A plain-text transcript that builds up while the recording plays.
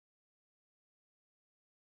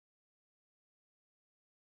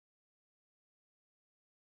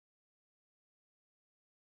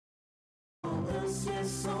le ciel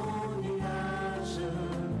sans nuage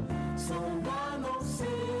semble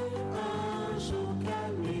annoncer un jour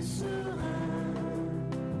calme et serein.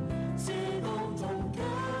 C'est dans ton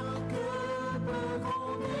cœur que peut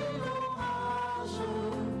gronder l'orage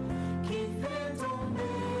qui fait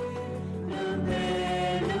tomber le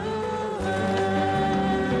bel rêve.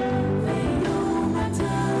 Veille au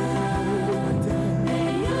matin,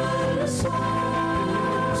 veille le soir,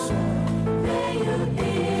 veille et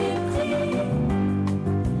prie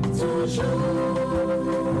toujours.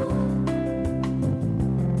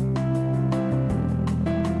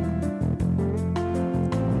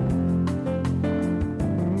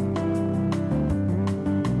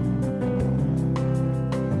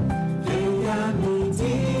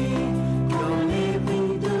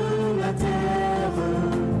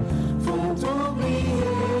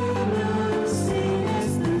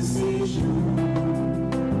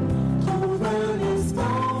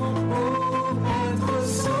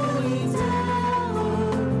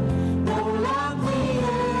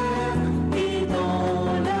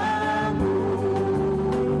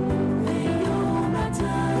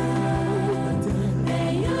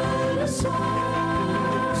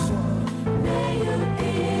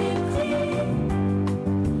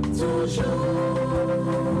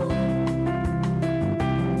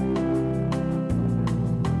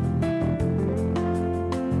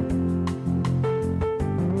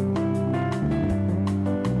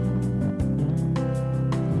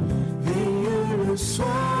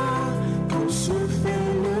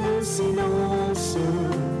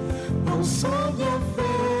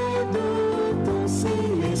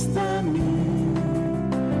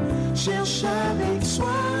 Cherche avec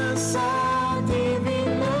soin sa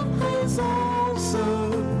divine présence,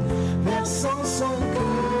 versant son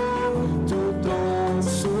cœur tout en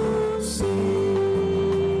souci.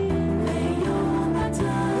 Veille au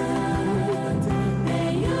matin,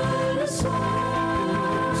 veille le soir,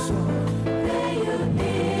 veille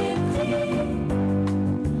et prie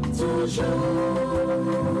toujours.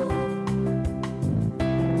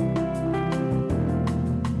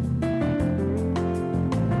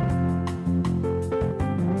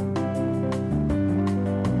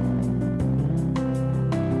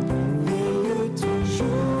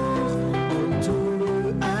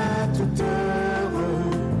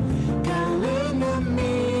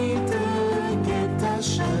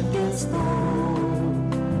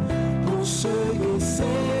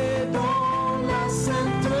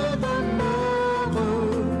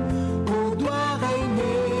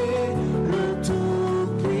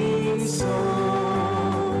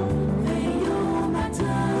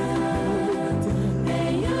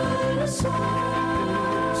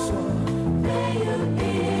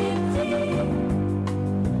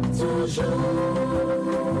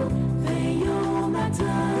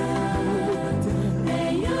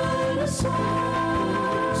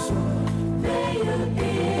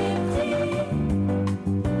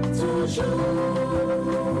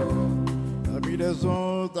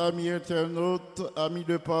 Amis internautes, amis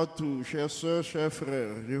de partout, chers sœurs, chers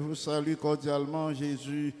frères, je vous salue cordialement en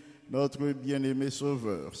Jésus, notre bien-aimé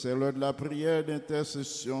Sauveur. C'est l'heure de la prière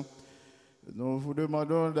d'intercession. Nous vous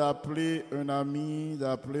demandons d'appeler un ami,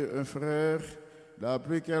 d'appeler un frère,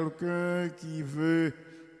 d'appeler quelqu'un qui veut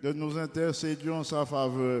que nous intercédions en sa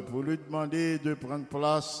faveur pour lui demander de prendre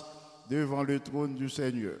place devant le trône du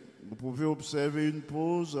Seigneur. Vous pouvez observer une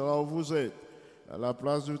pause là où vous êtes. À la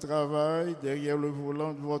place du travail, derrière le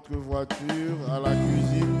volant de votre voiture, à la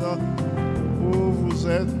cuisine, où vous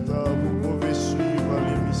êtes, vous pouvez suivre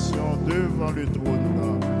l'émission Devant le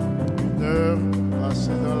trône. Une heure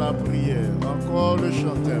passée dans la prière. Encore le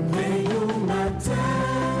chanteur. Veille au matin,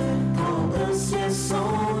 quand le ciel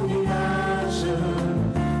sans nuage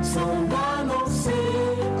semble annoncer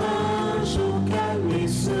un jour calme et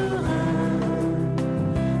serein.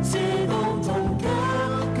 C'est dans ton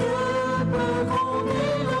cœur que peut gronder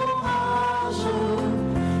l'orage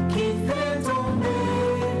qui fait tomber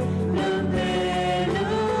le bel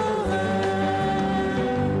rêve.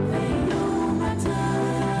 Veille au matin,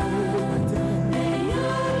 veille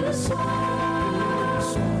le soir,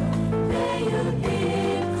 veille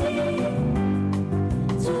et prie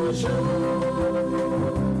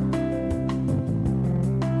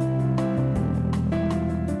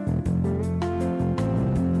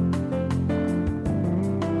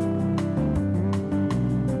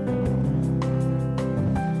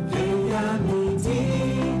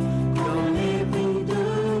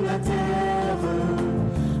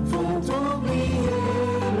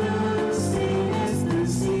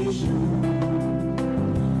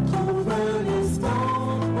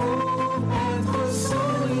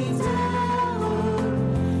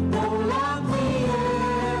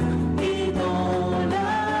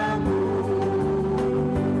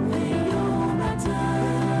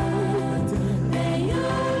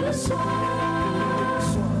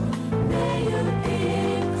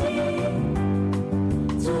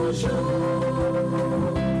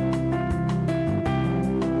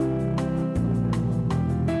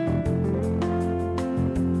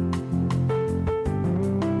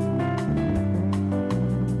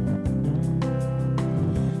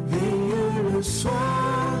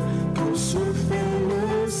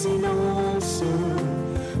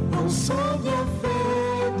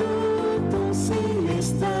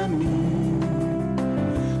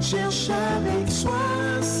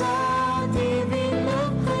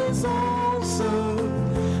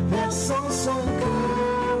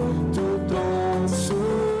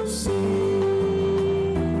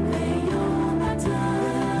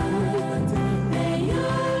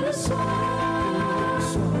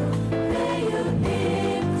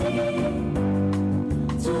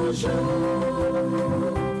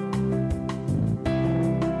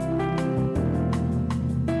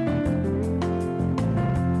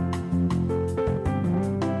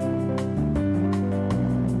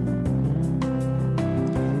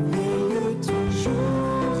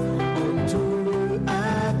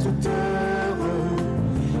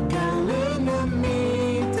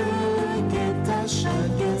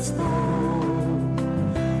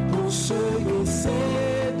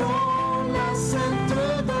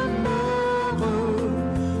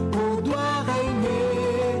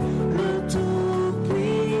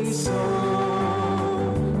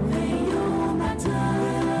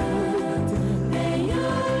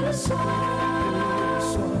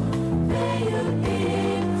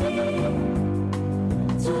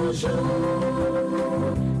toujours,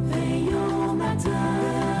 veille au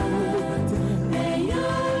matin, veille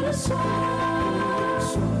le soir,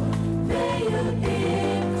 veille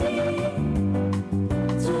et prie,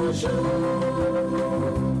 toujours.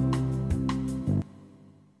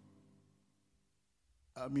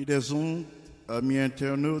 Amis des ondes, amis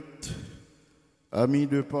internautes, amis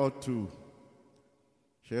de partout,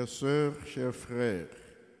 chères sœurs, chers frères,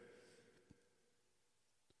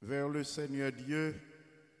 vers le Seigneur Dieu,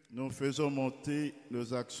 nous faisons monter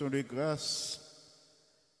nos actions de grâce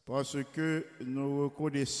parce que nous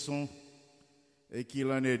reconnaissons et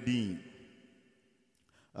qu'il en est digne.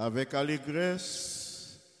 Avec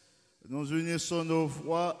allégresse, nous unissons nos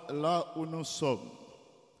voix là où nous sommes,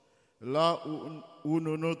 là où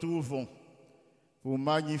nous nous trouvons, pour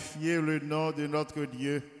magnifier le nom de notre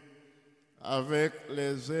Dieu. Avec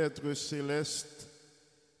les êtres célestes,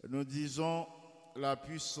 nous disons la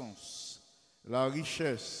puissance, la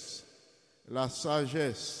richesse, la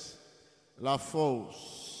sagesse, la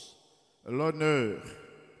force, l'honneur,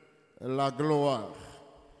 la gloire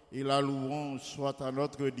et la louange soient à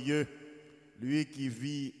notre Dieu, lui qui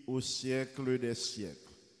vit au siècle des siècles.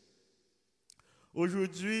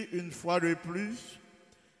 Aujourd'hui, une fois de plus,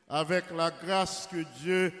 avec la grâce que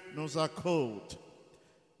Dieu nous accorde,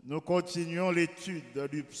 nous continuons l'étude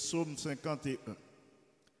du psaume 51.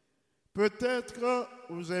 Peut-être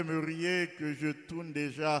vous aimeriez que je tourne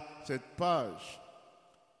déjà cette page,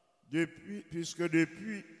 puisque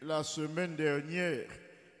depuis la semaine dernière,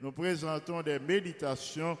 nous présentons des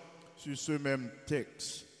méditations sur ce même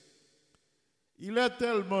texte. Il est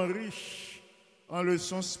tellement riche en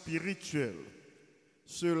leçons spirituelles.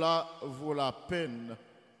 Cela vaut la peine,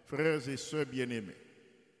 frères et sœurs bien-aimés.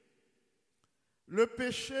 Le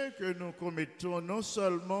péché que nous commettons non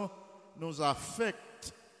seulement nous affecte,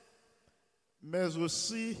 mais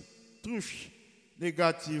aussi touche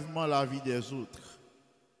négativement la vie des autres.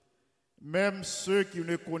 Même ceux qui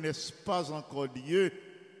ne connaissent pas encore Dieu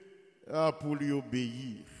pour lui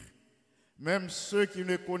obéir. Même ceux qui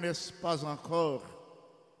ne connaissent pas encore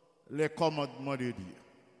les commandements de Dieu.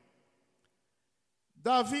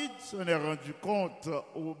 David s'en est rendu compte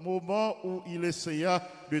au moment où il essaya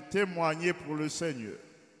de témoigner pour le Seigneur.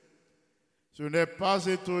 Ce n'est pas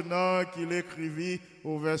étonnant qu'il écrivit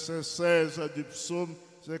au verset 16 du psaume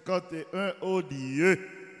 51, « Ô Dieu,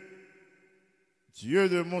 Dieu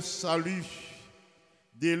de mon salut,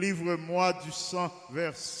 délivre-moi du sang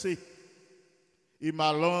versé, et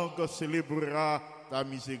ma langue célébrera ta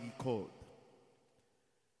miséricorde. »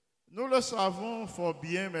 Nous le savons fort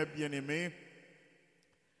bien, mes bien-aimés,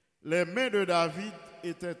 les mains de David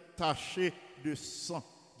étaient tachées de sang,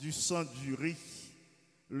 du sang d'Uri,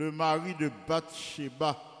 le mari de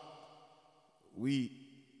Bathsheba. Oui,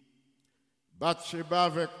 Bathsheba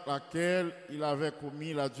avec laquelle il avait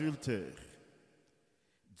commis l'adultère.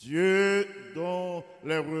 Dieu, dont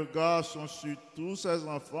les regards sont sur tous ses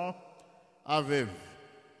enfants, avait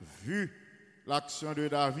vu l'action de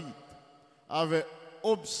David, avait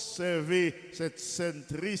observé cette scène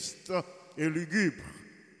triste et lugubre.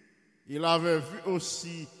 Il avait vu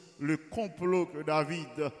aussi le complot que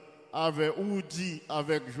David avait ourdi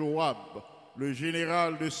avec Joab, le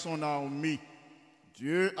général de son armée.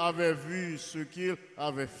 Dieu avait vu ce qu'il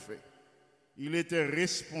avait fait. Il était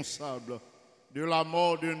responsable de la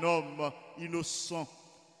mort d'un homme innocent,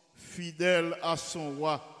 fidèle à son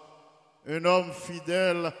roi, un homme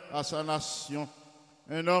fidèle à sa nation,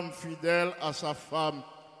 un homme fidèle à sa femme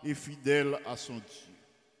et fidèle à son Dieu.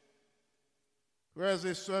 Frères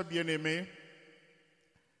et sœurs bien-aimés,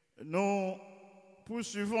 nous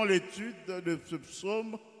poursuivons l'étude de ce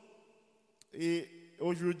psaume et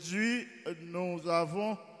aujourd'hui, nous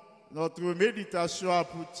avons notre méditation a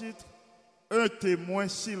pour titre « Un témoin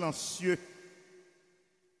silencieux ».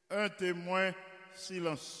 Un témoin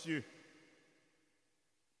silencieux.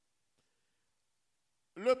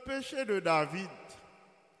 Le péché de David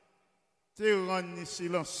te rend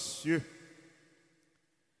silencieux.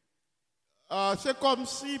 C'est comme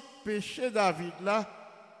si péché David là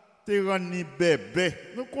te rend ni bébé.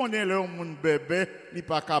 Nous connaissons le monde bébé, il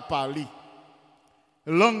pas qu'à parler.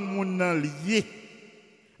 Langue moun nan lié.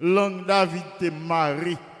 Langue David te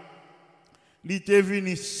marié. Il était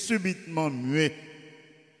venu subitement muet.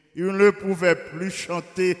 Il ne pouvait plus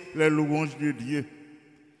chanter les louanges de Dieu.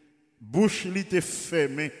 Bouche il était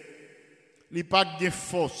fermée. Il pas de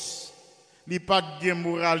force. Il pas de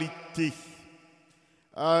moralité.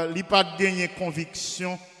 Il pas de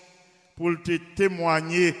conviction pour te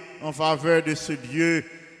témoigner en faveur de ce Dieu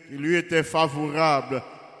qui lui était favorable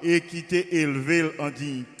et qui t'a élevé en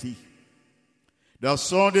dignité. Dans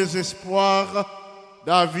son désespoir,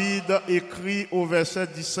 David écrit au verset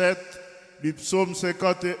 17 du psaume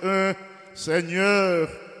 51, Seigneur,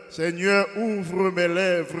 Seigneur, ouvre mes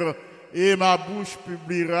lèvres et ma bouche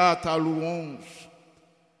publiera ta louange.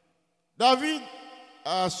 David,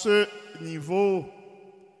 à ce niveau,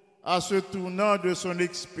 à ce tournant de son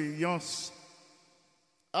expérience,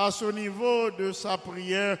 à ce niveau de sa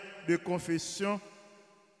prière de confession,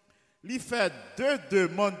 il fait deux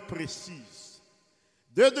demandes précises.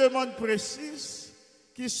 Deux demandes précises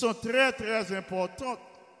qui sont très très importantes,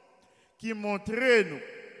 qui montraient nous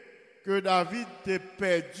que David a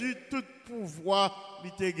perdu tout pouvoir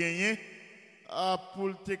qu'il a gagné pour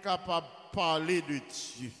être capable de parler de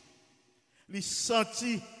Dieu. Il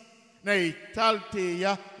sentit dans l'état il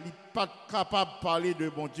n'est pas capable de parler de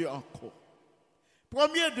bon Dieu encore.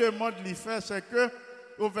 Première demande qu'il fait, c'est que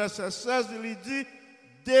au verset 16, il dit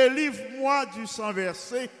délivre-moi du sang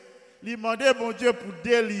versé. Il demandait bon Dieu pour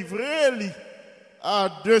délivrer lui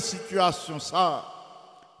à deux situations ça.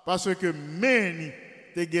 Parce que même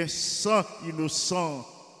il y a sang innocent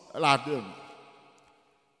là-dedans.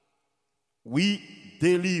 Oui,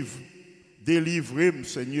 délivrez-moi,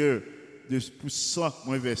 Seigneur, de ce sang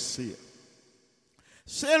moins versé.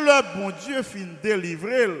 C'est le bon Dieu fin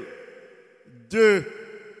délivrer de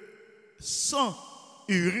sang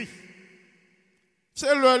uri.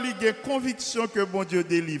 C'est le il y a conviction que bon Dieu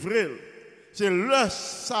délivrer. C'est le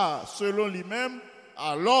ça, selon lui-même,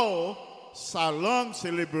 alors sa langue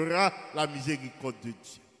célébrera la miséricorde de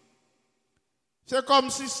Dieu. C'est comme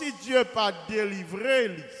si Dieu n'a pas délivré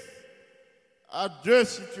lui, à deux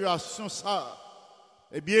situations ça,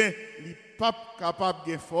 eh bien, il n'est pas capable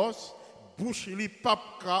de force, bouche il n'est pas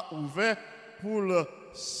ouvert pour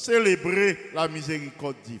célébrer la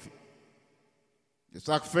miséricorde divine. C'est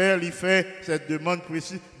ça que fait, il fait cette demande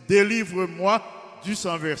précise, délivre-moi du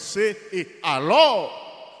sang versé et alors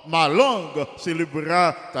ma langue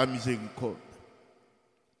célébrera ta miséricorde.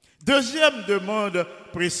 Deuxième demande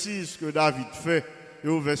précise que David fait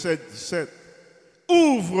au verset 17.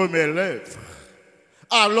 Ouvre mes lèvres,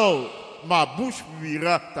 alors ma bouche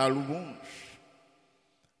publiera ta louange.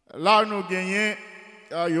 Là, nous gagnons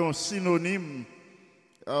un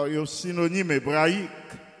synonyme hébraïque.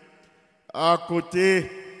 À côté,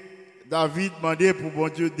 David demandait pour bon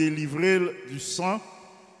Dieu délivrer du sang.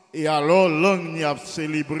 Et alors, langue n'y a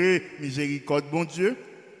célébré miséricorde, bon Dieu.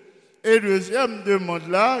 Et deuxième demande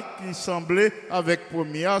là, qui semblait avec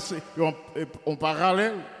première, c'est en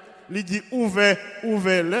parallèle. Il dit, ouvert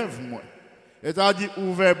lèvres-moi. C'est-à-dire,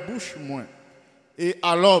 ouvert bouche-moi. Et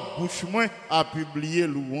alors, bouche-moi a publié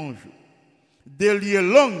louange. Délier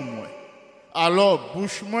langue-moi. Alors,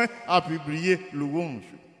 bouche-moi a publié louange.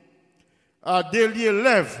 À délier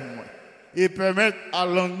lèvres-moi. Et permettre à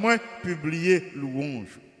langue-moi publier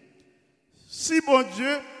louange. Si bon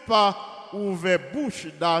Dieu pas ouvert bouche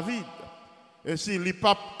David, et s'il n'est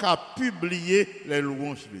pas qu'à publier les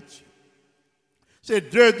louanges de Dieu. C'est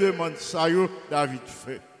deux demandes ça David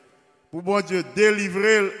fait. Pour bon Dieu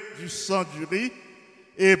délivrer du sang du riz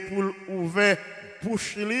et pour ouvrir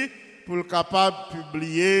bouche lui, pour le capable de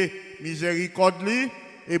publier miséricorde lui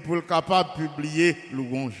et pour le capable de publier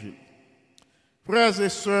louange. Frères et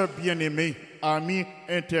sœurs bien-aimés, amis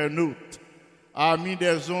internautes, amis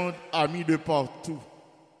des ondes, amis de partout.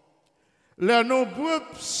 Les nombreux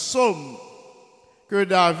psaumes que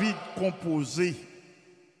David composait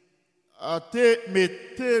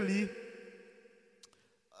mettaient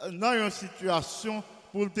dans une situation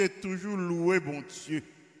pour toujours louer bon Dieu.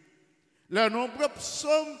 Les nombreux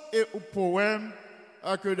psaumes et poèmes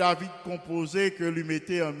que David composait, que lui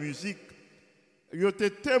mettait en musique, ils ont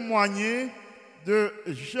témoigné de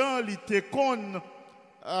gens qui étaient connus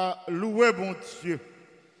louer bon Dieu,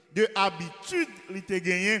 de habitude il était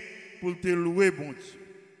gagné pour te louer bon Dieu.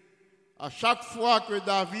 À chaque fois que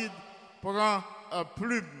David prend un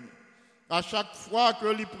plume, à chaque fois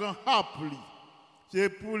que il prend appli, c'est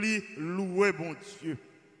pour lui louer bon Dieu.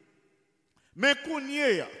 Mais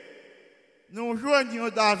Kounia, nous joignons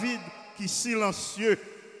David qui silencieux.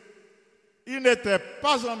 Il n'était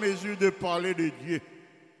pas en mesure de parler de Dieu.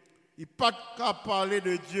 Il n'est pas qu'à parler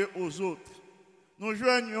de Dieu aux autres. Nous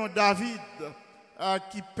joignons David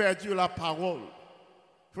qui perdit la parole.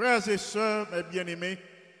 Frères et sœurs, mes bien-aimés,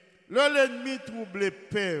 l'ennemi trouble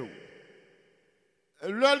paix.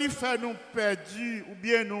 L'ennemi fait nous perdre ou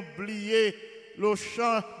bien nous oublier le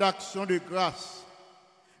champ d'action de grâce.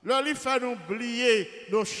 L'ennemi fait nous oublier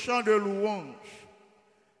le champ de louange.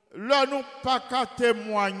 L'ennemi pas qu'à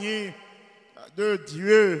témoigner de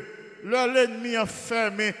Dieu. L'ennemi a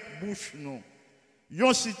fermé bouche nous.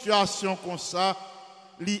 Une situation comme ça,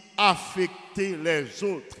 lui affecter les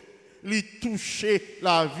autres. lui toucher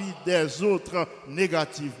la vie des autres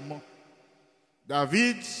négativement.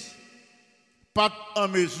 David, pas en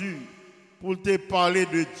mesure pour te parler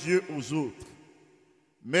de Dieu aux autres.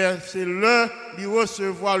 Mais c'est l'heure de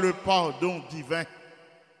recevoir le pardon divin.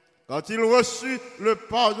 Quand il reçut le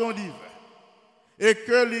pardon divin et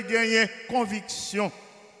que il gagnait conviction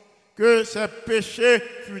que ses péchés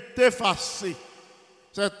furent effacés,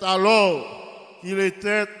 c'est alors qu'il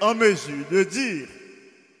était en mesure de dire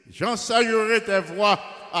 « J'enseignerai tes voies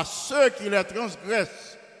à ceux qui les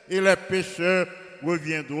transgressent et les pécheurs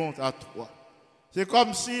reviendront à toi. » C'est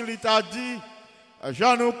comme s'il t'a dit «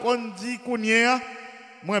 J'en ai dit qu'on y a,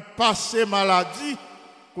 moi passé maladie,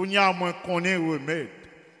 qu'on y a moins connaît remède. »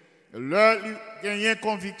 Là, il a une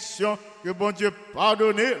conviction que bon Dieu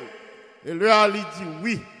pardonne. Et là, il dit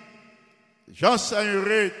oui.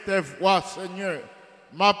 J'enseignerai tes voies, Seigneur.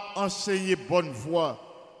 M'a enseigné bonne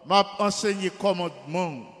voie. M'a enseigné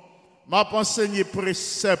commandement. M'a enseigné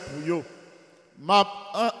précepte pour yo. M'a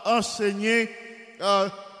enseigné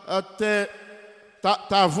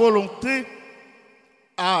ta volonté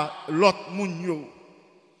à l'autre monde,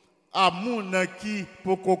 à moun qui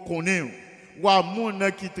pour qu'on connaisse, ou à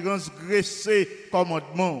moun qui transgressé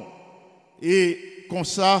commandement. Et comme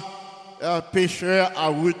ça, pécheur a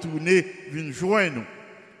retourné vinn joindre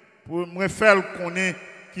pour me faire connaître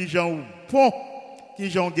qui j'en bon, qui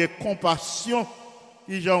j'en de compassion,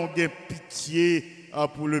 qui j'en de pitié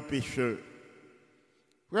pour le pécheur.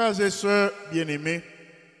 Frères et sœurs bien-aimés,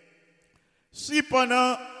 si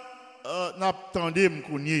pendant n'attendez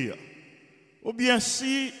m'connir, ou bien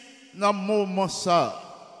si dans moment ça,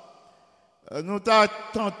 nous t'a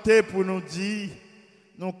tenté pour nous dire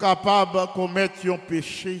nous capables de commettre un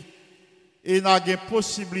péché et nous avons une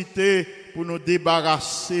possibilité pour nous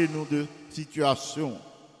débarrasser de situation.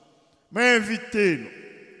 Mais invitez-nous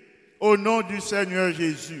au nom du Seigneur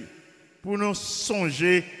Jésus pour nous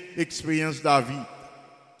songer l'expérience David.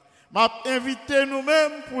 Invitez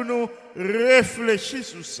nous-mêmes pour nous réfléchir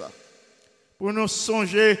sur ça, pour nous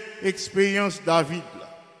songer l'expérience David.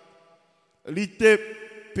 Il était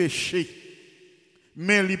péché,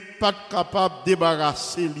 mais il n'est pas capable de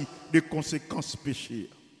débarrasser des conséquences péché.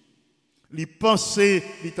 Il pensait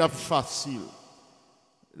qu'il était facile.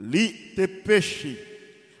 Il était péché,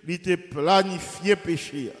 il était planifié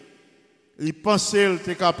péché. Il pensait qu'il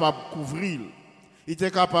était capable de couvrir, il était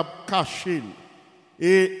capable de cacher.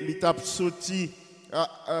 Et il t'a sorti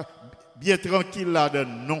bien tranquille là-dedans.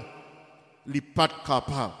 Non, il n'est pas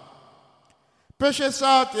capable. Péché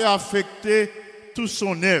ça t'a affecté tout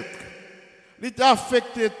son être. Il t'a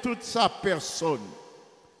affecté toute sa personne,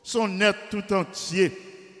 son être tout entier,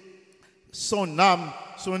 son âme,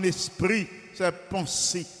 son esprit, ses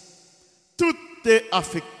pensées. Tout est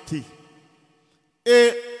affecté.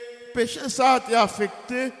 Et péché ça t'a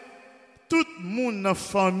affecté tout le monde dans la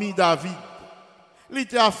famille David. Il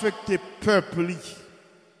était affecté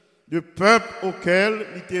le peuple auquel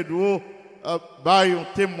il était doit bailler un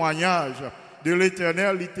témoignage de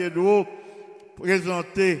l'Éternel, il était doit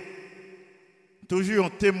présenter toujours un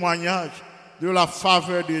témoignage de la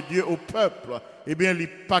faveur de Dieu au peuple. Eh bien, il n'est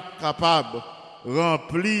pas capable de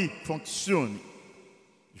remplir, fonctionner,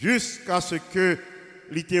 jusqu'à ce que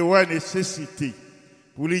il ait nécessité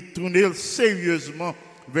pour lui tourner sérieusement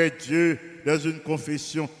vers Dieu dans une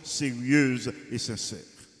confession sérieuse et sincère.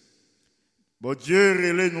 Bon Dieu,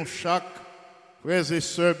 relève nous chaque frères et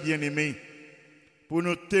sœurs bien-aimés pour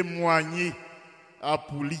nous témoigner à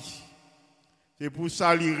pour lui. C'est pour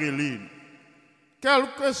ça qu'il relève. Quelle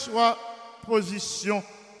que soit la position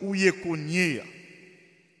où il est connu,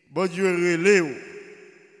 bon Dieu relève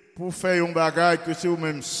pour faire un bagage que c'est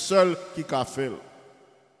vous-même seul qui a fait.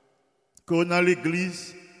 Qu'on a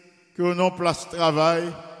l'église, qu'on a place de travail,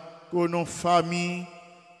 qu'on a famille,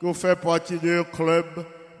 qu'on fait partie d'un club,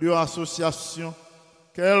 d'une association,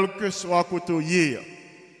 quel que soit côté,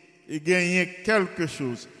 et gagner quelque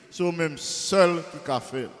chose, c'est au même seul qui a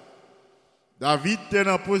fait. David était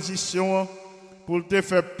en position pour te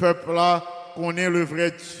faire peuple là connaître le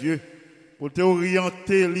vrai Dieu, pour te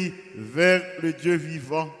orienter vers le Dieu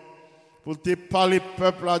vivant, pour te parler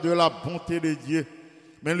peuple là de la bonté de Dieu.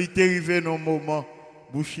 Mais il est arrivé dans un moment,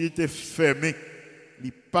 bouche était fermée. Il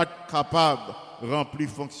n'est pas capable de remplir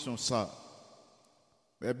fonction ça.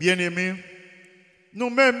 Mais bien aimés,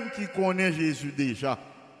 nous-mêmes qui connaissons Jésus déjà,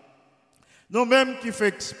 nous-mêmes qui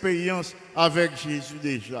faisons expérience avec Jésus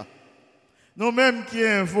déjà, nous-mêmes qui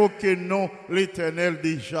invoquons l'Éternel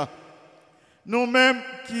déjà, nous-mêmes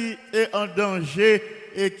qui sommes en danger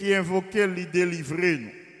et qui invoquons lui délivrer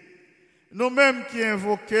nous, nous-mêmes qui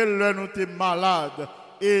invoquons là nous sommes malades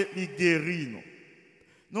et lui guérir nous.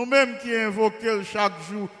 Nous-mêmes qui invoquons chaque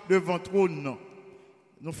jour devant trône,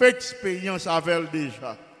 nous faisons expérience avec elle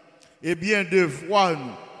déjà. Eh bien, devoir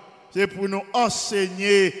nous, c'est pour nous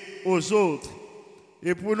enseigner aux autres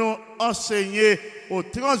et pour nous enseigner aux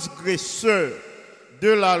transgresseurs de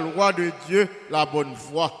la loi de Dieu la bonne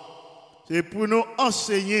voie. C'est pour nous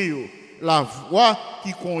enseigner la voie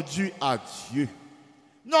qui conduit à Dieu.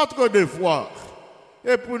 Notre devoir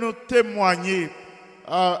est pour nous témoigner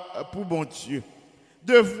pour bon Dieu.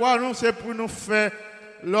 Devoir, nous, c'est pour nous faire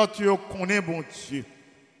l'autre connaît bon Dieu.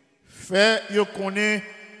 Faire connaît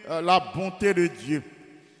la bonté de Dieu,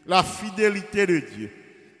 la fidélité de Dieu.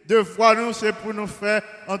 Devoir, nous, c'est pour nous faire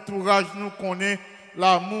entourage, nous connaît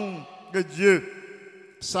l'amour de Dieu,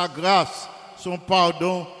 sa grâce, son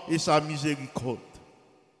pardon et sa miséricorde.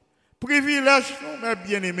 Privilège, nous, mes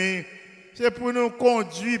bien-aimés, c'est pour nous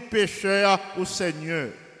conduire pécheurs au Seigneur.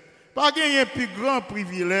 Pas gagner un plus grand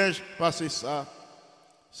privilège, parce que ça.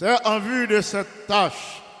 C'est en vue de cette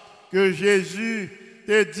tâche que Jésus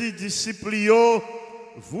te dit, disciples,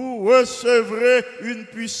 vous recevrez une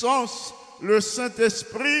puissance, le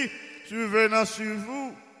Saint-Esprit survenant sur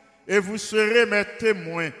vous, et vous serez mes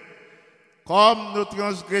témoins. Comme nos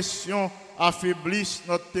transgressions affaiblissent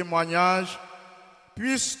notre témoignage,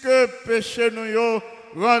 puisque péché nous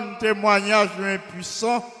rend témoignage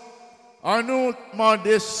impuissant, en nous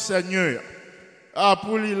demander Seigneur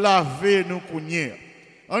pour lui laver nos cougnères,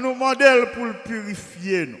 en nous demander pour le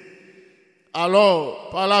purifier nous. Alors,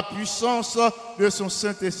 par la puissance de son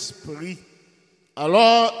Saint-Esprit,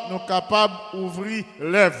 alors nous sommes capables d'ouvrir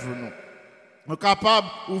lèvres nous, nous sommes capables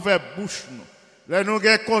d'ouvrir bouche nous, nous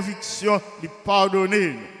avons conviction de pardonner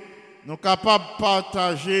nous, nous sommes capables de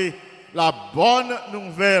partager la bonne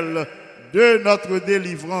nouvelle de notre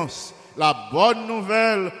délivrance, la bonne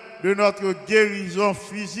nouvelle de notre guérison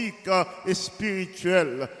physique et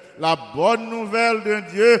spirituelle, la bonne nouvelle d'un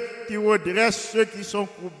Dieu qui redresse ceux qui sont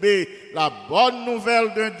courbés, la bonne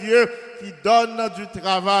nouvelle d'un Dieu qui donne du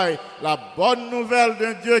travail, la bonne nouvelle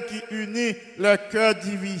d'un Dieu qui unit les cœurs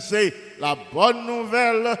divisés, la bonne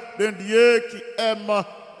nouvelle d'un Dieu qui aime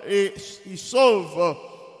et qui sauve.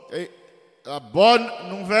 Et la bonne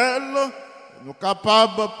nouvelle, nous sommes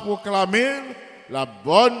capables de proclamer la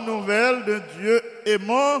bonne nouvelle d'un Dieu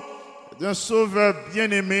aimant, d'un Sauveur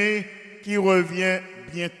bien-aimé qui revient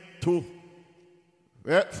bientôt.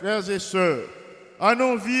 Frères et sœurs,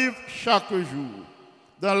 allons vivre chaque jour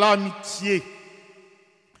dans l'amitié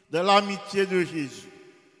de Jésus.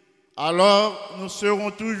 Alors, nous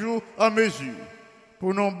serons toujours en mesure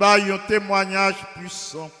pour nous bailler un témoignage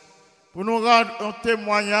puissant, pour nous rendre un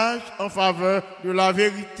témoignage en faveur de la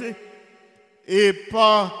vérité et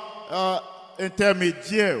par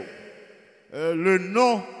intermédiaire, le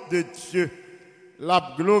nom de Dieu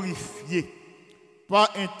l'a glorifié. Pas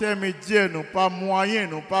intermédiaire, non, pas moyen,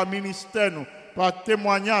 non, pas ministère, non, pas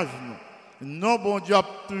témoignage, non. Non, bon Dieu a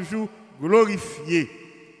toujours glorifié.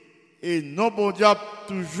 Et non, bon Dieu a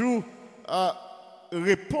toujours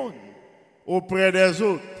répondre auprès des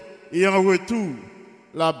autres. Et en retour,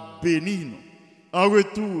 la béni, non. En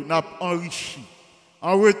retour, n'a enrichi.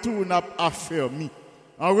 En retour, n'a affermi.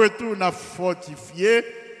 En retour, n'a fortifié.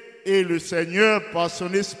 Et le Seigneur, par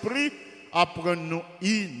son esprit, apprend nous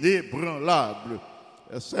inébranlables.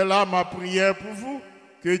 C'est là ma prière pour vous.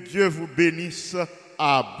 Que Dieu vous bénisse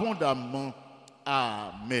abondamment.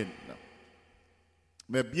 Amen.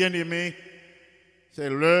 Mes bien-aimés, c'est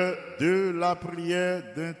l'heure de la prière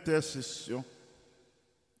d'intercession.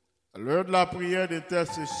 À l'heure de la prière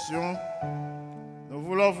d'intercession, nous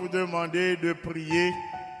voulons vous demander de prier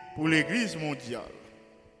pour l'Église mondiale.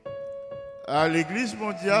 À l'Église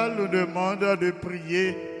mondiale, nous demandons de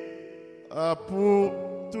prier pour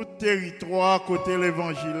tout territoire côté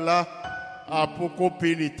l'évangile là, pour qu'on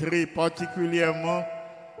pénètre, particulièrement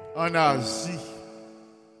en Asie.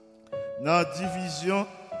 Dans la division,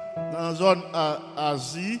 dans la zone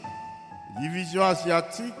Asie, division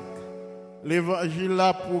asiatique, l'évangile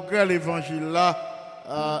là, progrès l'évangile là,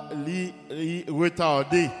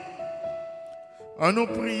 retardé. On nous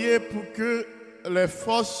prier pour que les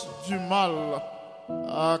forces du mal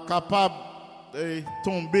capables de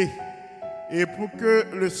tomber et pour que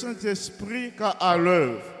le Saint-Esprit à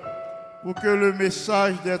l'œuvre, pour que le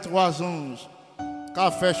message des trois anges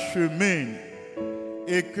qu'a fait chemin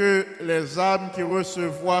et que les âmes qui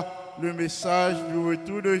recevront le message du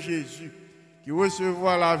retour de Jésus, qui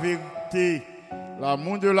recevront la vérité,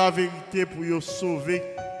 l'amour de la vérité pour y sauver,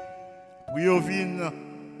 pour y venir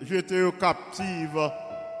jeter aux captives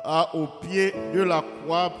au pied de la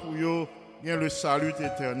croix pour y bien le salut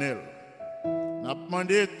éternel. On a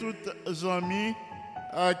demandé à tous les amis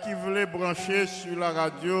qui voulaient brancher sur la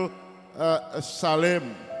radio Salem.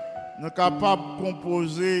 Nous sommes capables de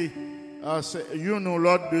composer une ou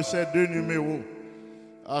l'autre de ces deux numéros.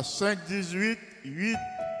 518 8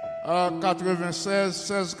 96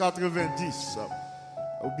 16 90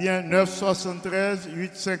 ou bien 973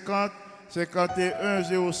 850 51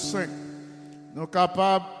 05. Nous sommes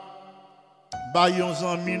capables de bailler un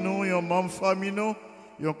ami, un membre famille,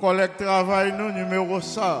 un collègue travail, numéro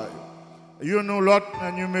ça. Nous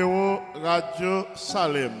l'autre numéro Radio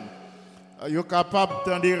Salem. Vous êtes capable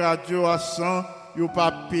d'entendre radio à 100, vous ne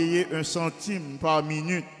pas payer 1 centime par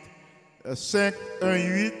minute.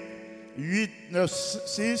 518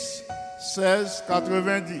 896 16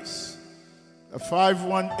 90.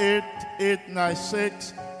 518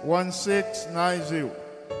 896 1690.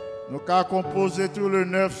 Nous avons composé tout le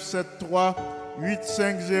 973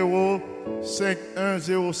 850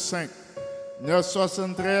 5105.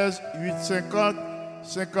 973 850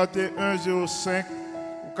 5105.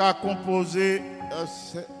 Vous avez composé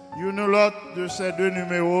une l'autre de ces deux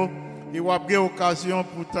numéros. Et vous avez l'occasion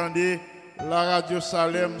pour tendre la Radio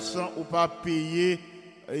Salem sans ou pas payer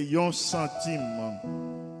 1 centime.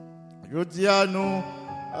 Je dis à nous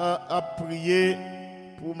à prier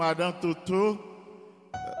pour Madame Toto,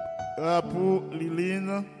 pour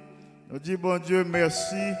Liline. Nous disons, bon Dieu,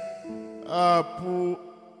 merci pour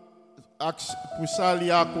ça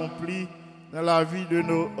qu'il a accompli dans la vie de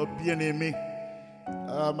nos bien-aimés.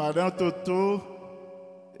 Madame Toto,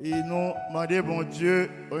 et nous demandons, bon Dieu,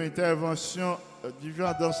 une intervention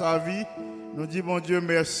divine dans sa vie. Nous disons, bon Dieu,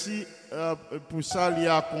 merci pour ça qu'il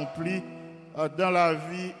a accompli dans la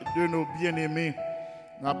vie de nos bien-aimés.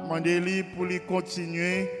 Nous demandons pour lui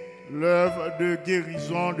continuer l'œuvre de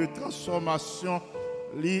guérison, de transformation,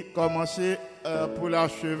 lui commencer pour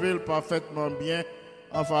l'achever parfaitement bien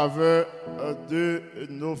en faveur de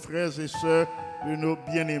nos frères et sœurs, de nos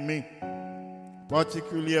bien-aimés.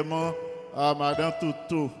 Particulièrement à Madame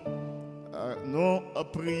Toto. Nous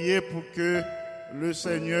prions pour que le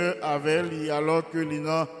Seigneur avait lui alors que il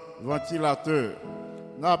a un ventilateur.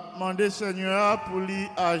 Nous avons demandé Seigneur pour lui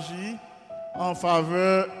agir en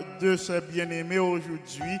faveur de ses bien-aimés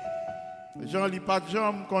aujourd'hui. Jean lit pas de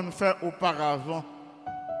jambes qu'on fait auparavant.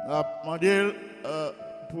 Nous avons demandé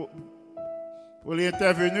pour lui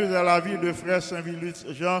intervenir dans la vie de frère Saint-Vilus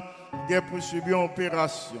Jean qui a poursuivi une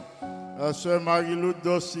opération. Sœur Marie-Lou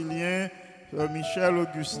Docilien, Sœur Michel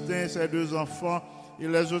Augustin, ses 2 enfants et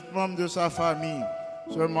les autres membres de sa famille.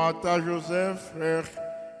 Sœur Martha Joseph, frère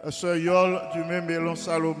Sœur Yol du même Mélon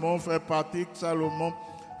Salomon, frère Patrick Salomon,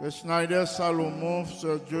 frère Schneider Salomon,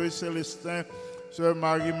 Sœur Joy Célestin, Sœur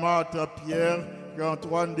Marie-Marthe Pierre, frère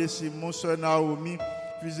Antoine Desimons, Sœur Naomi,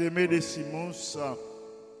 fils aimé Desimons, Sœur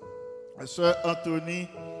Anthony,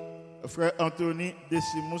 frère Anthony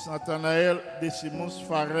Desimons, Nathanaël Desimons,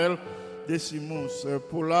 Farel Desimons,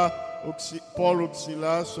 Paul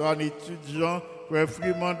Auxila, Sœur Anitude Jean, frère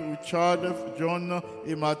Freeman Richard, John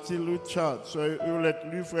et Mathilde Richard, Sœur Hurlette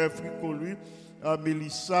lui, frère Frico lui,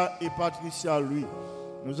 Mélissa et Patricia lui.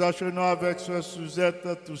 Nous achetons avec Sœur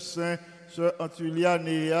Suzette Toussaint, Sœur Antulia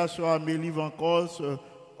Néa, Sœur Amélie Vancol, Sœur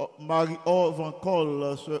Marie-Or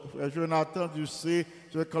Vancol, frère Jonathan Ducé,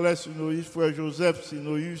 Sœur Claire Sinoïs, frère Joseph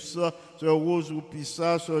Sinoïs, Sœur Rose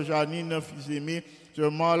Roupissa, Sœur Janine Fils-Aimé,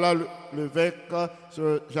 Sœur Marla Levesque,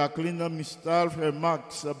 Sœur Jacqueline Mistal, frère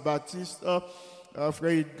Max Baptiste,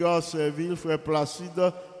 frère Edgar Serville, frère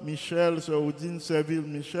Placide Michel, Sœur Odine Serville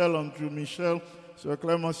Michel, Andrew Michel, Sœur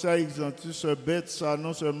Clémentia Exantus, Sœur Bette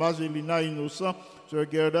Sanon, Sœur Margelina Innocent, Sœur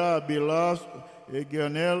Gerda Abela, et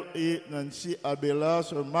Guernel et Nancy Abela,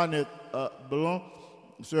 Sœur Manette Blanc,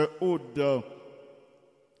 Sœur Aude.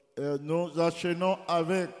 Nous enchaînons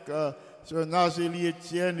avec Sœur Nazélie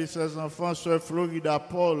Étienne et ses enfants, Sœur Florida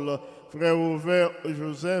Paul, frère Auvert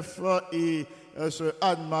Joseph et Sœur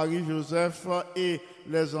Anne-Marie Joseph et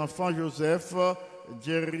les enfants Joseph,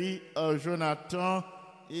 Jerry, Jonathan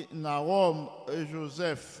et Narom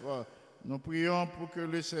Joseph. Nous prions pour que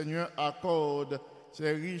le Seigneur accorde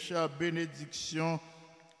ces riches bénédictions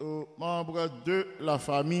aux membres de la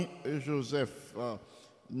famille Joseph.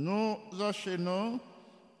 Nous enchaînons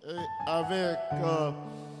avec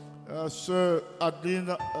Sœur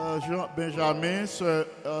Adeline Jean Benjamin, Sœur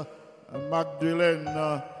Magdeleine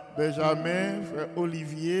Benjamin, frère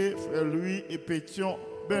Olivier, frère Louis et Pétion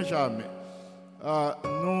Benjamin.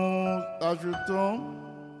 Nous ajoutons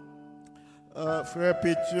frère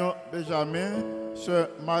Pétion Benjamin, Sœur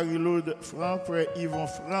Marie-Laude Franck, frère Yvon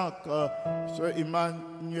Franck, Sœur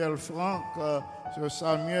Emmanuel Franck, Sœur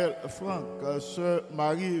Samuel Franck, Sœur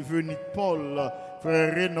Marie Venite Paul,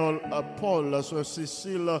 frère Reynold Paul, Sœur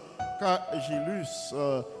Cécile Cagilus,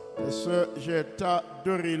 Sœur Gerta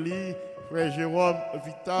Dorélie, frère Jérôme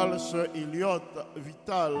Vital, sœur Elliot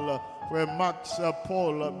Vital, frère Max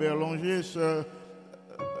Paul Berlonger, sœur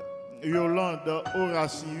Yolande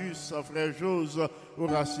Horacius, frère Jose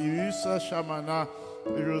Horacius, Chamana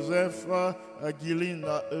Joseph, Guyline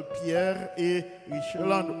Pierre et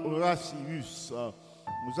Richelande Horacius.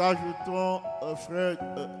 Nous ajoutons frère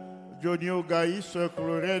Johnny Ogaïs, sœur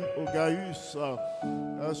Chlorène Ogaïus,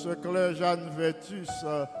 sœur Claire Jeanne Vertus,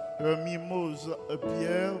 Mimose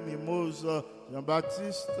Pierre, Mimose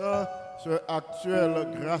Jean-Baptiste, sœur Actuelle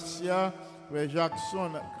Gracia, frère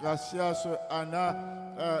Jackson Gracia, sœur Anna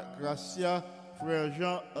Gracia, frère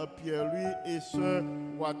Jean Pierre-Louis et sœur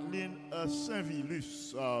Wadeline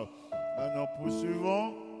Saint-Vilus. Nous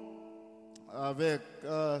poursuivons avec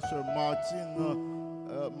sœur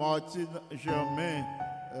Martine Germain,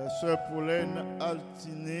 sœur Pauline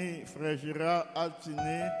Altiné, frère Gérard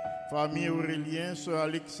Altiné, famille Aurélien, sœur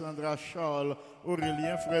Alexandra Charles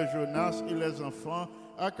Aurélien, frère Jonas et les enfants,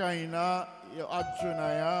 Akaina,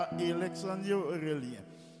 Adjonaya et Alexandre Aurélien.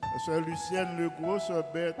 Sœur Lucienne Legros, sœur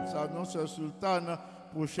Bête Sanon, sœur Sultane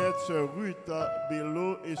Pochette, sœur Ruth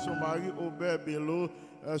Bello et son mari Aubert Bello,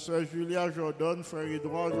 sœur Julia Jordan, frère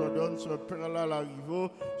Edouard Jordan, sœur Perla Larivo,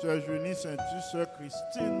 sœur Junie Saintus, sœur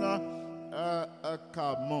Christine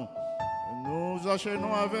Camon. Nous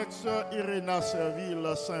enchaînons avec sœur Iréna Serville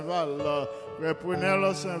Saint-Val, frère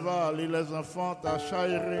Prunel Saint-Val et les enfants Tacha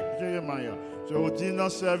et Jérémia, sœur Odine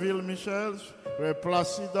Serville Michel, frère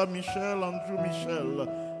Placide Michel, Andrew Michel.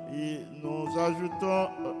 Et nous ajoutons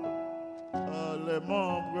les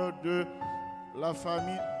membres de la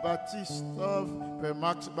famille Baptiste, frère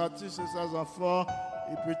Max Baptiste et ses enfants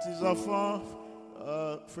et petits-enfants,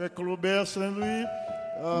 frère Claubert Saint-Louis,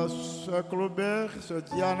 sœur Claubert, sœur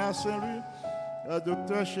Diana Saint-Louis,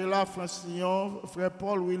 docteur Sheila Francillon, frère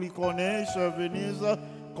Paul Willy Corneille, sœur Venise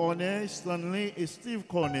Corneille, Stanley et Steve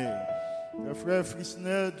Corneille. Le frère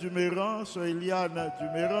Frisner Duméran, sœur Eliane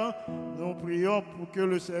Duméran, nous prions pour que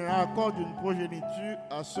le Seigneur accorde une progéniture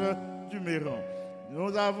à sœur Duméran.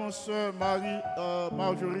 Nous avons sœur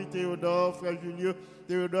Marjorie Théodore, frère Julien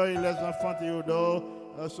Théodore et les enfants Théodore,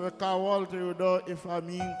 sœur Carole Théodore et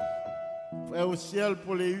famille, frère au ciel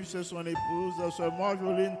Pauléus et son épouse, sœur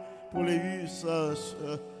Marjoline Pauléus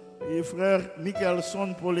et frère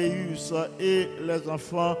Michelson Pauléus et les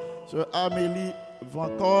enfants, sœur Amélie Van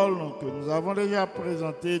Col, que nous avons déjà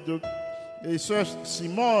présenté, et sœur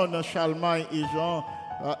Simone Chalmagne et Jean,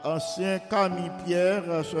 ancien Camille Pierre,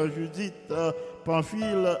 sœur Judith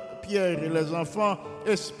Pamphile Pierre et les enfants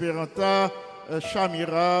Espéranta,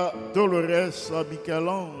 Chamira, Dolores,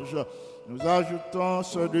 Michel-Ange. Nous ajoutons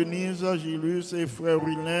sœur Denise, Gilus et frère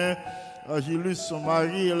Ruilin, Gilus son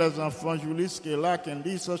mari et les enfants Julis, Kela,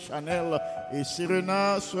 Candice, Chanel et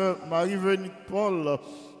Serena, sœur Marie-Venique Paul,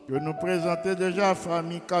 que nous présentons déjà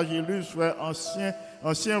famille Cagilus, frère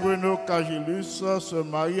ancien Renaud Cagilus, sœur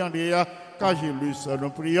Marie-Andrea Cagilus. Nous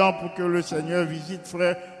prions pour que le Seigneur visite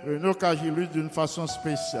frère Renaud Cagilus d'une façon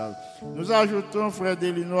spéciale. Nous ajoutons frère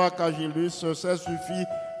Delinois Cagilus, sœur Suffit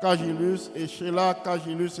Cagilus et Sheila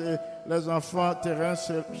Cagilus et les enfants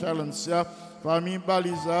Terence Chalencia, famille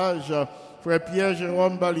Balisage, frère Pierre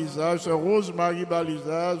Jérôme Balisage, sœur Rose-Marie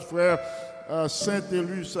Balisage, frère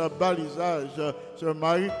Saint-Élus Balisage, sœur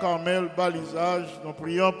Marie-Carmel Balisage. Nous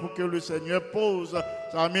prions pour que le Seigneur pose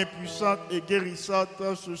sa main puissante et guérissante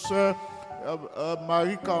sur sœur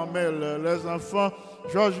Marie-Carmel. Les enfants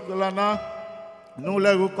Georges Glana, nous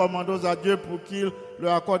les recommandons à Dieu pour qu'il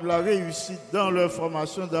leur accorde la réussite dans leur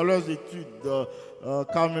formation, dans leurs études.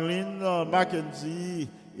 Cameline, Mackenzie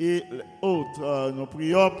et autres. Nous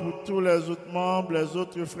prions pour tous les autres membres, les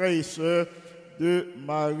autres frères et sœurs de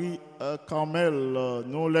Marie-Carmel.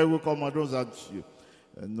 Nous les recommandons à Dieu.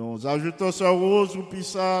 Nous ajoutons sœur Rose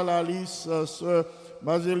Oupissa, Alice, sœur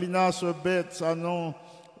Marcelina, sœur Bête, Sanon,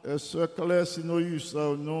 sœur Claire Sinoïus.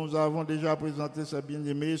 Nous avons déjà présenté ces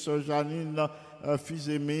bien-aimés, sœur Janine, fils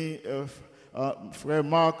aimé, frère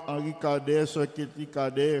Marc, Henri Cadet, sœur Ketty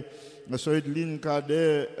Cadet, sœur Edline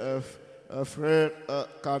Cadet, frère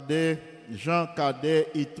Cadet, Jean Cadet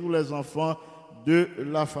et tous les enfants de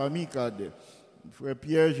la famille Cadet. Frère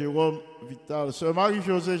Pierre Jérôme Vital, sœur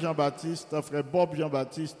Marie-Josée Jean-Baptiste, frère Bob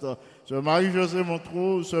Jean-Baptiste, sœur Marie-Josée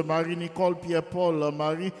Montrose, sœur Marie-Nicole Pierre-Paul,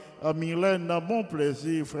 Marie-Mylène Mon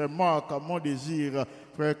Plaisir, frère Marc Mon Désir,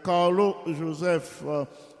 frère Carlo Joseph,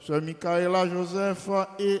 sœur Michaela Joseph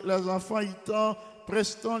et les enfants Itan,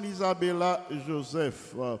 Preston Isabella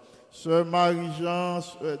Joseph, sœur Marie-Jean,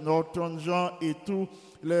 Norton Jean et tous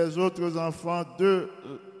les autres enfants de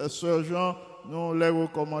sœur Jean. Nous les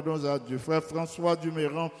recommandons à Dieu. Frère François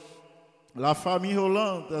Duméran, la famille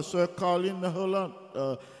Hollande, sœur Caroline Hollande,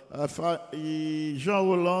 Jean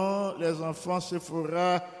Hollande, les enfants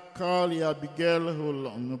Sephora, Carl et Abigail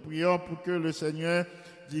Hollande. Nous prions pour que le Seigneur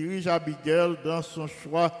dirige Abigail dans son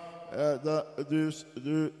choix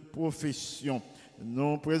de profession.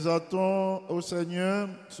 Nous présentons au Seigneur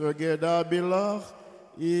sœur Gerda Abelard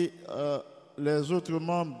et les autres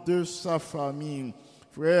membres de sa famille.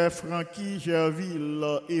 Frère Francky Gerville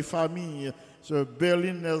et famille, Sœur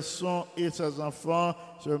Berlin Nelson et ses enfants,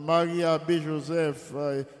 Sœur Marie Abbé Joseph,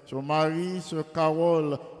 son mari, Sœur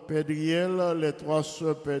Carole Pédriel, les trois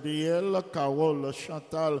sœurs Pédriel, Carole,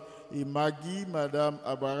 Chantal et Maggie, Madame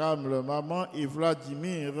Abraham, le maman, et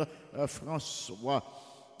Vladimir François.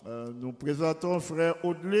 Nous présentons frère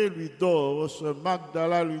Audley Luidor, sœur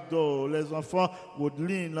Magdala Luidor, les enfants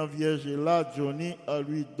Audeline, Viergela, Johnny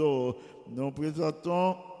Luidor. Nous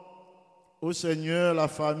présentons au Seigneur la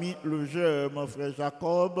famille Leger, mon frère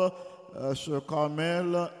Jacob, sœur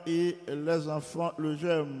Carmel et les enfants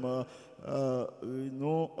Leger.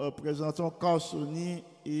 Nous présentons Carsoni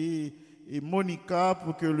et Monica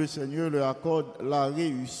pour que le Seigneur leur accorde la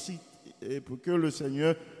réussite et pour que le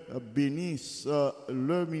Seigneur bénisse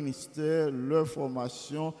leur ministère, leur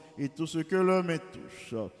formation et tout ce que leur main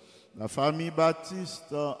touche. La famille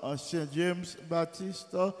Baptiste, ancien James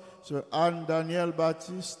Baptiste, Sœur Anne-Daniel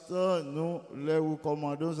Baptiste, nous les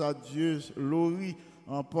recommandons à Dieu. Laurie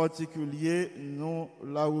en particulier, nous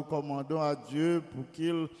la recommandons à Dieu pour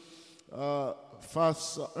qu'il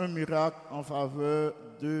fasse un miracle en faveur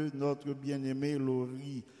de notre bien-aimé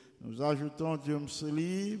Laurie. Nous ajoutons James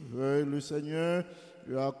Lee, veuille le Seigneur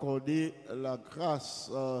lui accorder la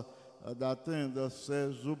grâce d'atteindre ses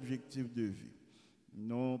objectifs de vie.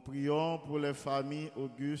 Nous prions pour les familles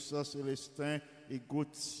Auguste, Célestin et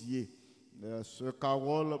Gauthier, Sœur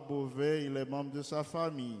Carole Beauvais et les membres de sa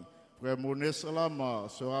famille, Frère Monès Lamar,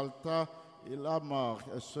 Sœur Alta et Lamar,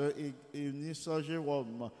 Sœur Eunice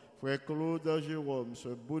Jérôme, Frère Claude Jérôme,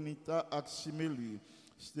 Sœur Bonita Aximeli,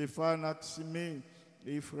 Stéphane Aximé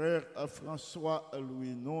et Frère François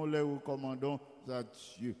Louis. Nous les recommandons à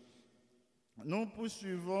Dieu. Nous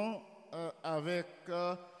poursuivons avec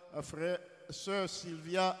Frère Sœur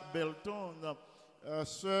Sylvia Belton,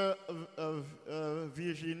 Sœur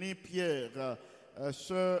Virginie Pierre,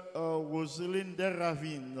 Sœur Roselyne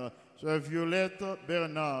Deravine, Sœur Violette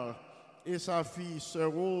Bernard et sa fille,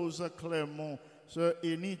 Sœur Rose Clermont, Sœur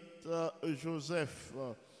Enith Joseph.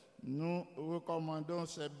 Nous recommandons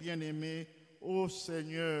ces bien-aimés au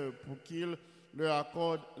Seigneur pour qu'il leur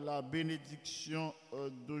accorde la bénédiction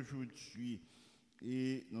d'aujourd'hui.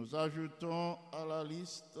 Et nous ajoutons à la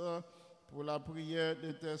liste pour la prière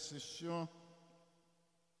d'intercession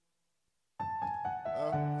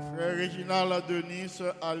Frère Réginald Denis,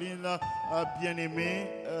 Sœur Aline Bien-Aimée,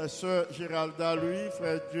 Sœur Géralda Louis,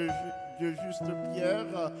 Frère Dieu Juste Pierre,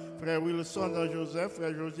 Frère Wilson Joseph,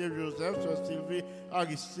 Frère José Joseph, Sœur Sylvie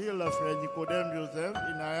Aristide, Frère Nicodème Joseph,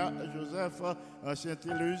 Inaya Joseph,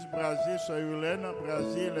 Saint-Élus Brasier, Sœur Hélène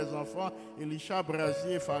Brasier, les enfants Elisha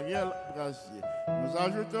Brasier, Fariel Brasier. Nous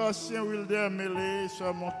ajoutons Saint Wilder Mélé,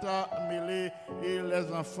 Sœur Monta Mélé et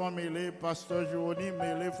les enfants Mélé, Pasteur Jérôme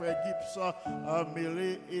Mélé, Frère Gibbs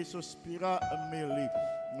Mélé et Sospira Mélé.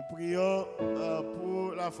 Nous prions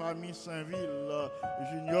pour la famille Saint-Ville,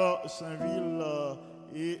 Junior Saint-Ville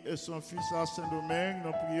et son fils à Saint-Domingue.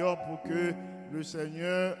 Nous prions pour que le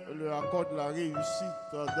Seigneur leur accorde la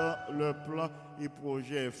réussite dans leur plan et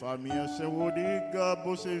projet. Famille Saint-Rodrigue,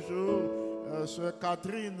 beau séjour, Sœur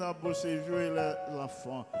Catherine, beau séjour et les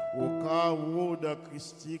enfants. Oka, Rode,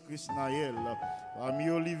 Christy, Christnaël.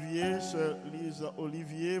 Famille Olivier, Sœur Lise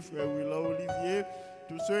Olivier, Frère Willa Olivier.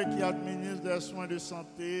 Tous ceux qui administrent des soins de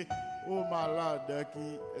santé aux malades,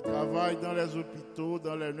 qui travaillent dans les hôpitaux,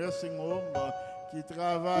 dans les nursing homes, qui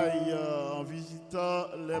travaillent en visitant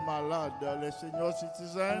les malades, les seniors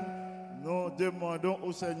citizens, nous demandons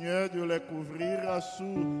au Seigneur de les couvrir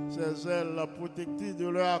sous ses ailes protectives, de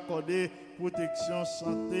leur accorder protection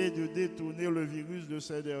santé, de détourner le virus de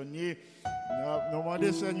ces derniers. Nous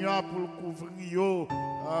demandons, Seigneur, pour le couvrir,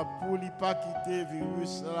 pour ne pas quitter le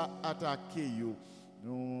virus attaquer.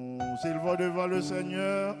 Nous élevons devant le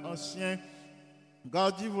Seigneur, ancien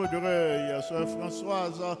Gardi Vaudreuil, Sœur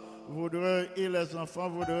Françoise Vaudreuil et les enfants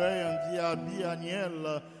Vaudreuil, Andy, Abi,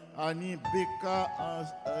 Aniel, Annie,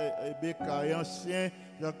 Becca et ancien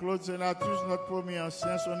Jean-Claude Sénatus, notre premier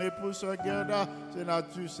ancien, son épouse Sœur Gerda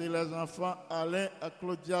Sénatus et les enfants Alain et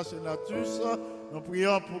Claudia Sénatus. Nous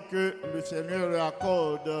prions pour que le Seigneur leur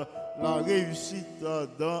accorde la réussite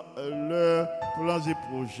dans leurs plans et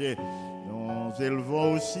projets. Nous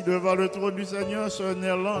élevons aussi devant le trône du Seigneur Sœur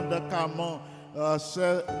Nélande Caman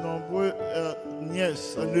ses nombreux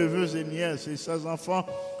nièces, neveux et nièces et ses enfants.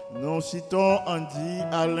 Nous citons Andy,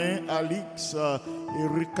 Alain, Alix,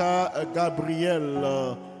 Erika, Gabriel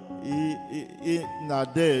et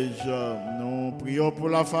Nadège. Nous prions pour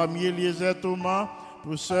la famille Eliezer Thomas,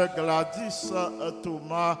 pour sœur Gladys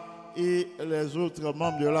Thomas et les autres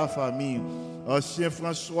membres de la famille. Ancien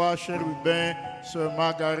François, Chérubin, sœur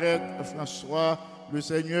Margaret François. Le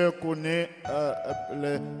Seigneur connaît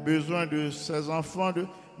les besoins de ses enfants.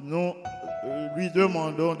 Nous lui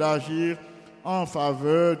demandons d'agir en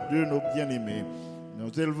faveur de nos bien-aimés.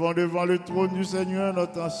 Nous élevons devant le trône du Seigneur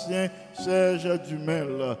notre ancien Serge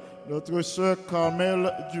Dumel, notre sœur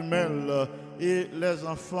Carmel Dumel et les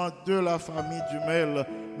enfants de la famille Dumel.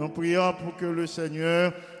 Nous prions pour que le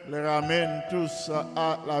Seigneur les ramène tous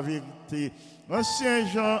à la vérité. Ancien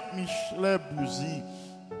Jean-Michel Bouzy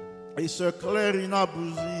et sœur Clairina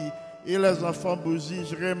Bouzy et les enfants Bouzy,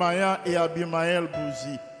 Jérémia et Abimaël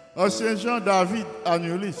Bouzy. Ancien Jean-David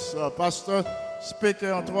Anulis, pasteur Speke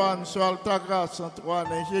Antoine, sœur Altagrace Antoine,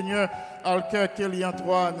 ingénieur Alker Kelly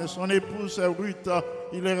Antoine, son épouse Ruth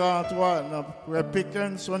Hilera Antoine, frère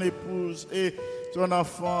Pékin, son épouse et son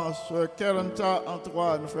enfant, sœur Kelenta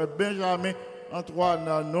Antoine, frère Benjamin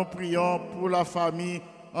Antoine. Nous prions pour la famille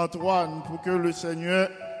Antoine, pour que le Seigneur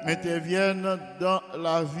intervienne dans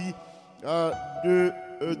la vie de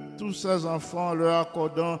tous ces enfants, leur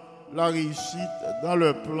accordant la réussite dans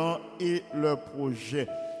leurs plans et leurs projets.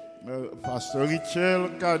 Pasteur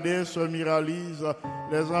Richel, Cadet, Sœur Miralise,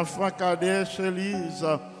 les enfants Cadet, Chélise,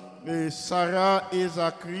 et Sarah et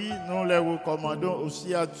Zachary, nous les recommandons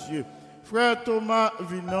aussi à Dieu. Frère Thomas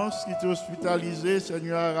Vinance, qui est hospitalisé,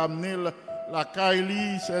 Seigneur a ramené la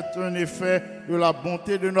Kaili, c'est un effet de la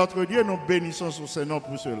bonté de notre Dieu. Nous bénissons son Seigneur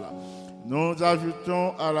pour cela. Nous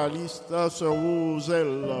ajoutons à la liste Sœur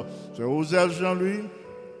Roselle Jean-Louis,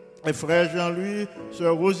 et frère Jean-Louis,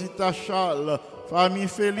 Sœur Rosita Charles, famille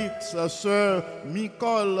Félix, Sœur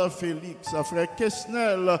Nicole Félix, frère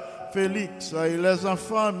Kesnel Félix, et les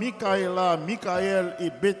enfants Michaela, Michael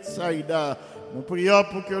et Betsaïda. Nous prions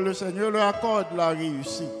pour que le Seigneur leur accorde la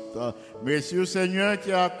réussite. Merci au Seigneur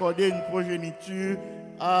qui a accordé une progéniture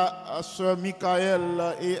à Sœur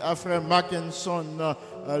Michael et à frère Mackinson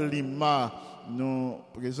Lima. Nous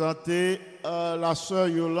présentons la sœur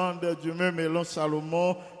Yolande Dumais-Mélon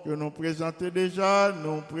Salomon que nous présentons déjà.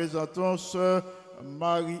 Nous présentons sœur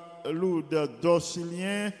Marie-Loude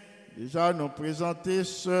Dorcilien. Déjà, nous présentons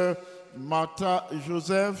sœur Martha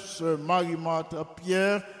Joseph, sœur Marie-Martha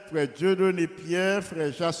Pierre, frère Dieudonné Pierre,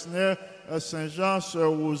 frère Jasner Saint-Jean,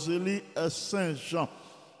 sœur Rosélie Saint-Jean.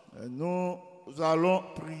 Nous allons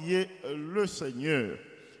prier le Seigneur.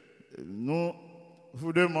 Nous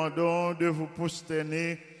vous demandons de vous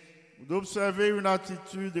prosterner, d'observer une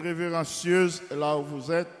attitude révérencieuse là où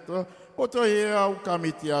vous êtes. Autoriez ou qu'à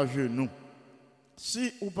mettre à genoux.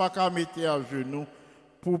 Si ou pas qu'à mettre à genoux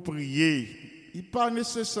pour prier, il n'est pas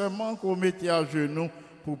nécessairement qu'on mette à genoux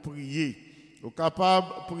pour prier. Vous êtes capable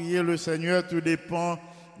de prier le Seigneur, tout dépend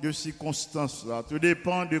de circonstances, là, tout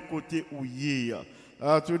dépend de côté où il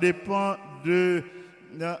est, tout dépend de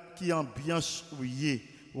qui ambiance où il est.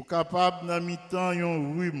 Vous êtes capable dans mi-temps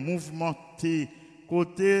une rue mouvementée,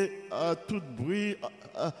 côté tout bruit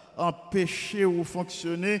empêché ou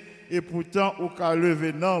fonctionner, et pourtant au cas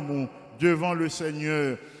lever non devant le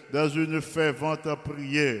Seigneur dans une fervente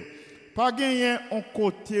prière. Pas gagner un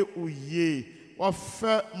côté où il est, on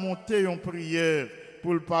faire monter une prière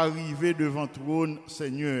pour ne pas arriver devant le trône,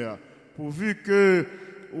 Seigneur. Pourvu que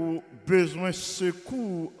vous besoin de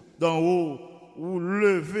secours d'en haut, ou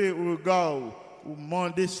lever au regard, ou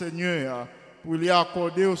demander, Seigneur, pour lui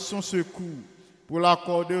accorder son secours, pour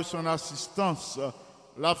l'accorder son assistance,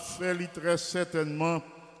 la fait très certainement,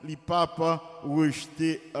 les papas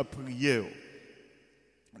rejeter la prière.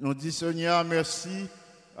 Nous disons, Seigneur, merci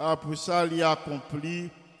pour ça, il a accompli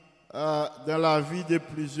dans la vie de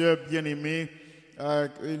plusieurs bien-aimés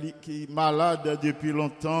qui sont malades depuis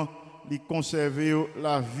longtemps, il a conservé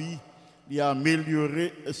la vie, il a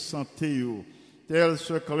amélioré la santé. Tel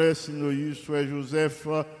ce Claire Sinoïus, Frère Joseph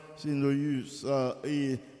Sinoïus,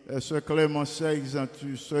 et ce Clémence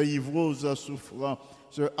Exantus, ce Yvrose souffrant,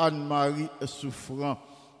 ce Anne-Marie souffrant.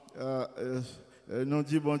 Nous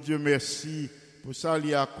disons, bon Dieu, merci pour ça,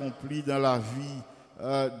 il a accompli dans la vie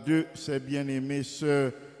de ses bien-aimés,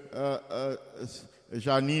 sœurs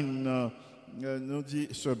Janine, nous dit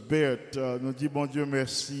sœur Berthe, nous dit bon Dieu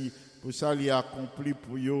merci pour ça, il a accompli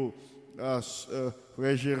pour eux,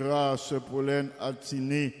 frère Gérard, sœur Pauline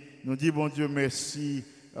Altiné, nous dit bon Dieu merci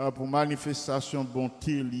pour manifestation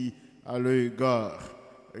bonté à leur égard.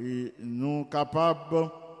 Et nous capables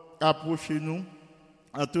d'approcher nous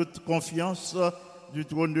en toute confiance du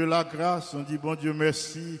trône de la grâce. On dit, bon Dieu,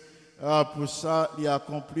 merci pour ça, il a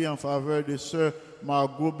accompli en faveur de sœur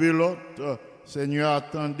Margot Belotte. Seigneur,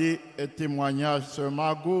 attendez un témoignage. Sœur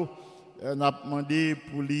Margot, on a demandé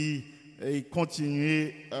pour lui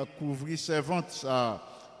continuer à couvrir ses ventes,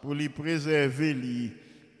 pour lui préserver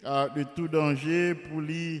de tout danger, pour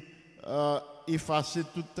lui effacer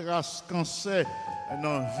toute trace cancer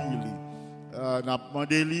dans la vie. On a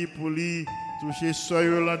demandé pour lui toucher sœur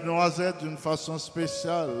Yolande Noisette d'une façon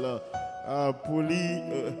spéciale, pour lui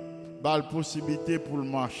la possibilité pour le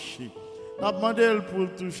marcher. On a demandé pour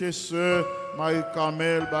toucher sœur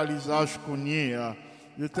Marie-Carmel, balisage Kounier,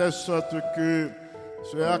 de telle sorte que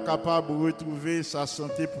sœur est capable de retrouver sa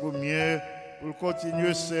santé première pour continuer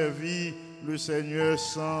à servir le Seigneur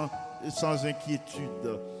sans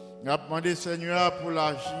inquiétude. On a demandé Seigneur pour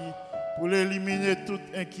l'agir, pour éliminer toute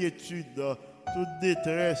inquiétude, toute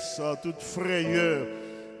détresse, toute frayeur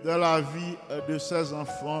de la vie de ses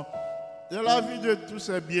enfants, de la vie de tous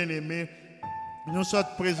ses bien-aimés. Nous sommes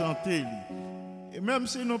présentés. Et même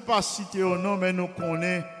si nous ne pas cités au nom, mais nous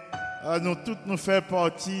connaissons, nous tous nous faisons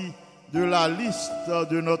partie de la liste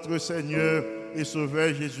de notre Seigneur et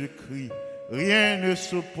Sauveur Jésus-Christ. Rien ne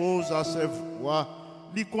s'oppose à ses voies.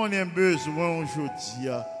 Il connaît besoin aujourd'hui.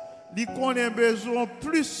 Il connaît besoin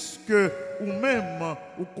plus que ou même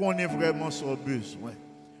ou connaît vraiment son besoin.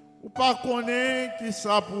 Ou pas connaît qui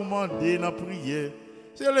ça pour demander dans la prière.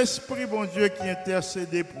 C'est l'Esprit bon Dieu qui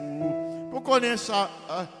intercède pour vous. Pour connaître ça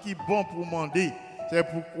qui est bon pour demander. C'est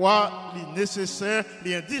pourquoi il est nécessaire,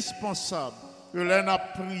 il est indispensable que l'on a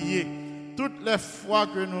prié toutes les fois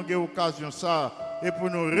que nous avons occasion ça et pour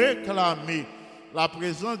nous réclamer la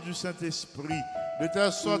présence du Saint-Esprit de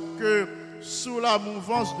telle sorte que sous la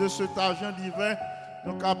mouvance de cet agent divin,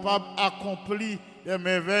 nous sommes capables d'accomplir des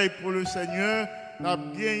merveilles pour le Seigneur, nous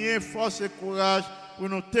avons gagné force et courage pour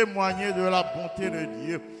nous témoigner de la bonté de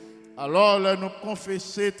Dieu. Alors, nous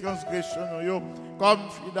confesser transgression comme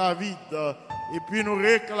David, et puis nous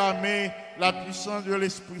réclamer la puissance de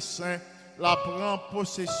l'Esprit Saint, la prendre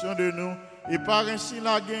possession de nous, et par ainsi, nous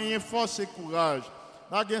avons gagné force et courage,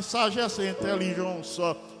 nous avons gagné sagesse et intelligence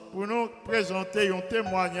pour nous présenter un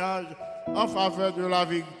témoignage en faveur de la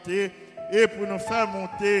vérité et pour nous faire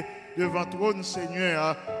monter devant le trône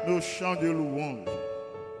Seigneur nos chants de louange.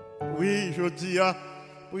 Oui, je dis,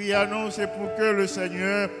 prions, c'est pour que le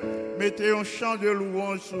Seigneur mette un chant de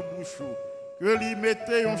louange sur bouche, que lui mette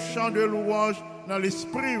un chant de louange dans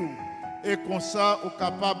l'esprit et comme ça, on est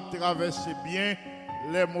capable de traverser bien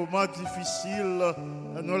les moments difficiles,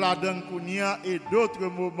 nous la donne et d'autres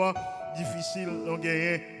moments difficiles nous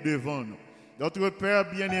gagnons devant nous. Notre Père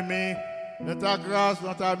bien-aimé, dans ta grâce,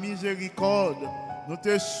 dans ta miséricorde, nous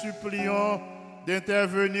te supplions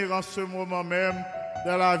d'intervenir en ce moment même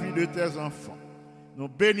dans la vie de tes enfants. Nous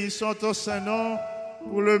bénissons ton Saint-Nom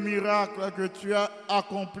pour le miracle que tu as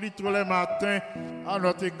accompli tous les matins à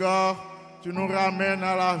notre égard. Tu nous ramènes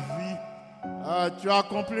à la vie. Tu as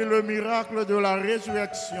accompli le miracle de la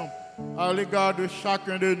résurrection à l'égard de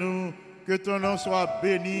chacun de nous. Que ton nom soit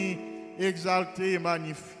béni, exalté et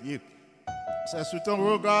magnifié. C'est sous ton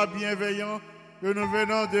regard bienveillant que nous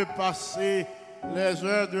venons de passer les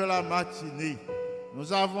heures de la matinée.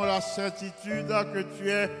 Nous avons la certitude que tu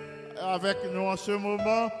es avec nous en ce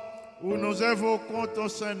moment où nous invoquons ton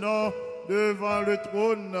Saint-Nom devant le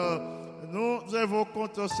trône. Nous invoquons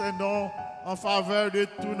ton Saint-Nom en faveur de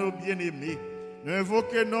tous nos bien-aimés. Nous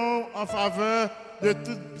invoquons en faveur de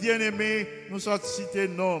tous bien-aimés, nous sommes cités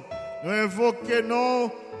non. Nous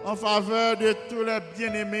invoquons en faveur de tous les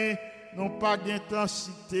bien-aimés, non pas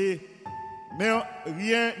d'intensité, mais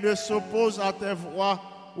rien ne s'oppose à tes voix,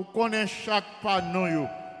 ou connaît chaque panneau,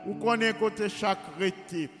 ou connaît côté chaque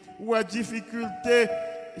rété, ou à difficulté,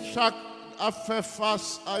 chaque a fait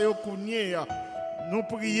face à Yokounier. Nous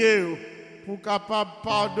prions pour capable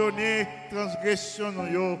pardonner transgression.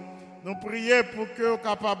 Nous prions pour que nous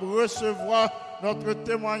capable recevoir notre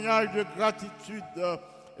témoignage de gratitude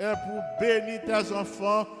et pour bénir tes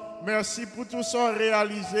enfants. Merci pour tout ça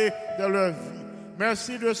réalisé dans leur vie.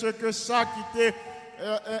 Merci de ce que ça qui t'est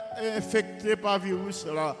infecté par le virus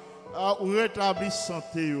là, ou rétabli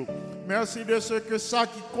santé. Merci de ce que ça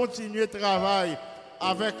qui continue de travailler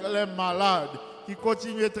avec les malades, qui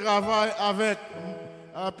continue de travailler avec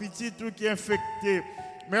un petit tout qui est infecté.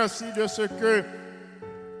 Merci de ce que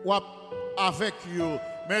avec vous.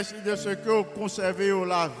 Merci de ce que vous conservez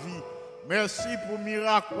la vie. Merci pour le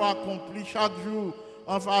miracle accompli chaque jour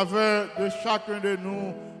en faveur de chacun de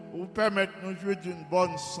nous pour permettre de nous jouir d'une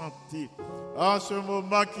bonne santé. En ce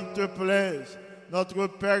moment qui te plaise, notre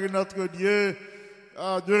Père et notre Dieu,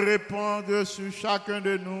 de répondre sur chacun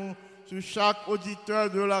de nous sur chaque auditeur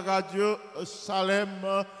de la radio Salem,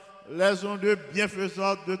 les ondes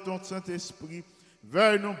bienfaisantes de ton Saint-Esprit.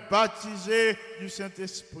 Veuille nous baptiser du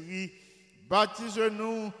Saint-Esprit.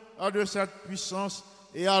 Baptise-nous de cette puissance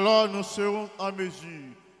et alors nous serons en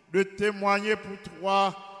mesure de témoigner pour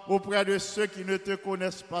toi auprès de ceux qui ne te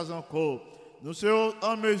connaissent pas encore. Nous serons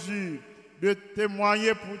en mesure de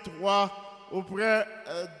témoigner pour toi auprès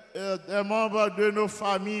des membres de nos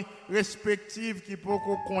familles respectives qui peuvent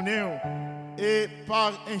connaître et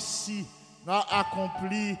par ainsi nous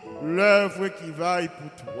accompli l'œuvre qui vaille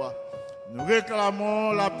pour toi. Nous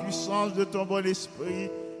réclamons la puissance de ton bon esprit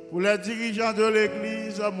pour les dirigeants de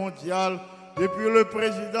l'Église mondiale, depuis le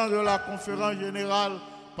président de la conférence générale,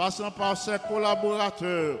 passant par ses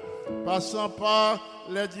collaborateurs, passant par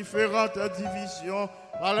les différentes divisions,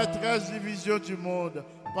 par les 13 divisions du monde,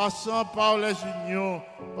 passant par les unions,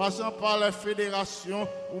 passant par les fédérations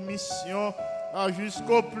ou missions,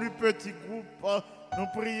 jusqu'au plus petit groupe. Nous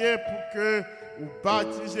prions pour que vous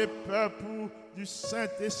baptisez peuple du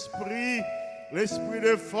Saint-Esprit, l'esprit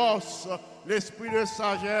de force, l'esprit de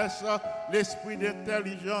sagesse, l'esprit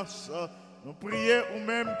d'intelligence. Nous prions ou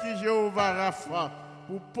même qui Jéhovah Rapha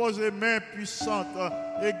pour poser main puissante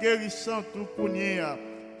et guérissante ou kounia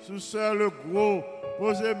sur Sœur le Gros,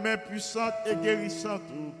 poser main puissante et guérissante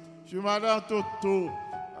sur Madame Toto.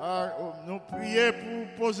 Nous prions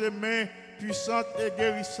pour poser main puissante et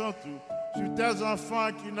guérissante sur tes enfants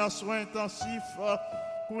qui n'ont soins intensifs,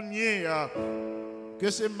 kounia. Que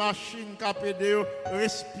ces machines capédées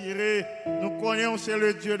respirer, nous connaissons c'est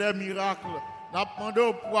le Dieu des miracles. Nous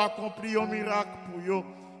demandons pour accomplir un miracle pour eux.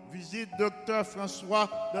 Visite Dr François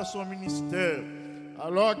dans son ministère.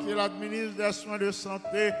 Alors qu'il administre des soins de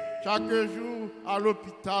santé chaque jour à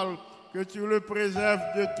l'hôpital, que tu le préserves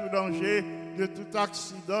de tout danger, de tout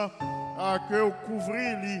accident, que vous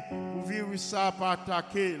couvrez pour virus ça pas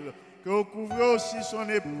attaquer, que vous couvrez aussi son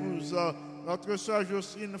épouse, notre soeur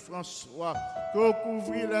Jocelyne François, que vous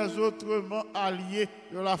couvrez les autres alliés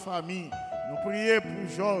de la famille. Nous prions pour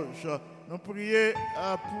Georges, nous prions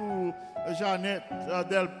pour Jeannette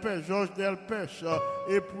Delpech, Georges Delpech,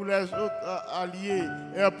 et pour les autres alliés,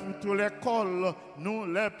 et pour tous les cols, nous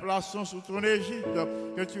les plaçons sous ton égide,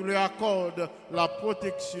 que tu leur accordes la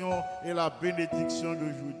protection et la bénédiction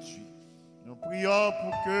d'aujourd'hui. Nous prions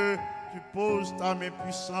pour que tu poses ta main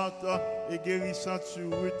puissante et guérissante sur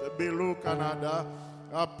Ruth Bello, Canada.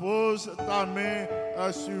 Pose ta main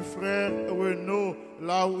sur frère Renaud,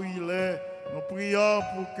 là où il est. Nous prions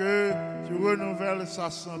pour que tu renouvelles sa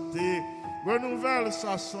santé. Renouvelle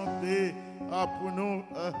sa santé pour nous,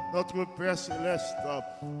 notre Père Céleste.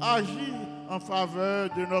 Agis en faveur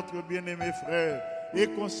de notre bien-aimé frère. Et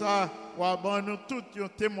comme ça, nous tout un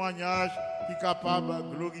témoignage qui est capable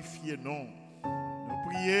de glorifier nous.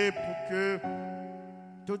 Nous prions pour que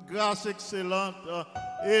toute grâce excellente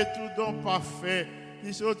et tout don parfait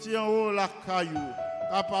qui sortit en haut la caillou,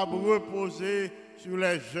 capable de reposer sur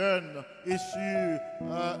les jeunes et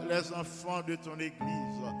sur les enfants de ton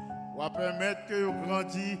Église. On va permettre que vous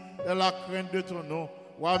grandissent dans la crainte de ton nom.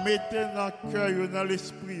 On va mettre dans le cœur, dans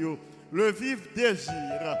l'esprit, le vif désir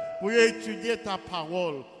pour étudier ta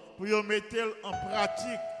parole, pour mettre en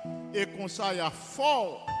pratique. Et comme ça, il y a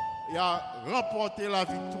fort, il y a remporté la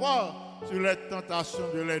victoire sur les tentations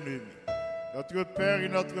de l'ennemi. Notre Père et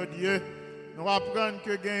notre Dieu, nous apprenons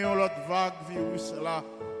que gagnons l'autre vague virus là,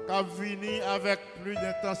 qui a venu avec plus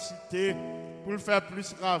d'intensité pour faire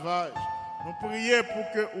plus de ravage. Nous prions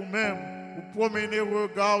pour que vous-même, vous promenez le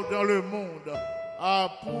regard dans le monde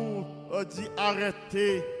pour dire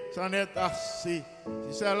arrêter, ça n'est assez.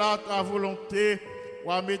 Si c'est là ta volonté, on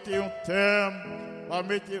va mettre un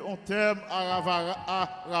terme à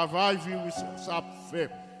ravage virus ça fait.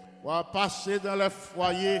 On va passer dans les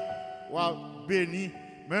foyers, on va bénir.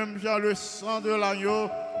 Même dans le sang de l'agneau,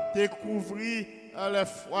 découvrir les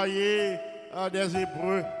foyers des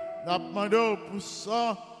Hébreux. Nous demandons pour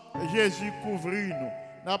ça, Jésus couvrir-nous.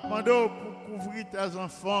 Nous demandons pour couvrir tes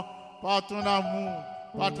enfants par ton amour,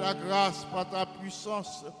 par ta grâce, par ta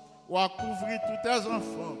puissance. On va couvrir tous tes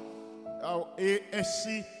enfants. Et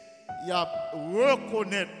ainsi, il y a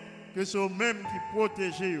reconnaître que c'est eux-mêmes qui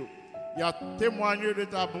protègent. Il y a témoigner de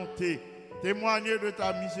ta bonté, témoigner de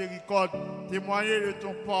ta miséricorde, témoigner de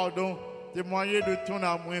ton pardon, témoigner de ton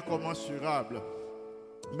amour incommensurable.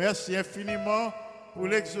 Merci infiniment pour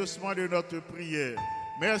l'exaucement de notre prière.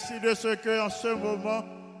 Merci de ce qu'en ce moment,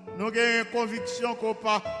 nous avons une conviction qu'on ne peut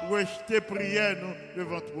pas rejeter prière nous,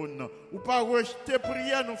 devant le trône. Ou pas rejeter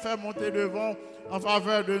prière nous faire monter devant en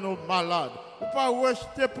faveur de nos malades. Ou pas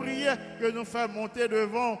rejeter prière que nous fait monter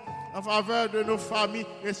devant en faveur de nos familles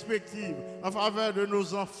respectives, en faveur de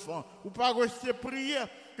nos enfants. Ou pas rester prière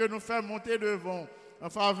que nous faisons monter devant, en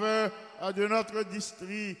faveur de notre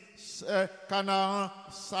district Canaan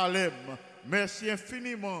Salem. Merci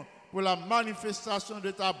infiniment pour la manifestation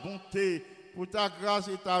de ta bonté, pour ta grâce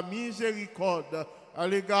et ta miséricorde à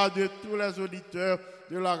l'égard de tous les auditeurs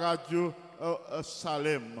de la radio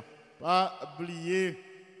Salem. Pas oublier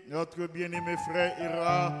notre bien-aimé frère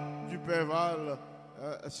Ira du Péval,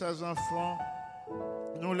 ses enfants,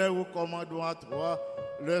 nous les recommandons à toi,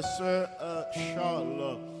 le sœur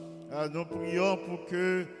Charles. Nous prions pour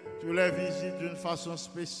que tu les visites d'une façon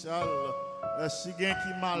spéciale. Si quelqu'un qui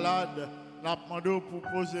est malade, nous demandons pour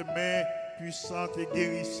poser main puissante et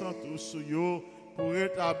guérissante sur eux, pour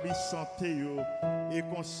rétablir santé. Et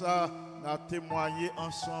comme ça, nous avons témoigné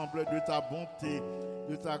ensemble de ta bonté,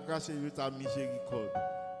 de ta grâce et de ta miséricorde.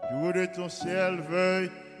 Du haut de ton ciel, veuille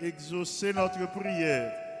exaucer notre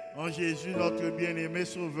prière. En Jésus, notre bien-aimé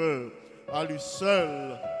Sauveur, à lui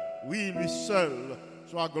seul, oui, lui seul,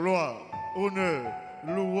 soit gloire, honneur,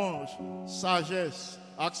 louange, sagesse,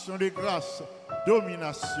 action de grâce,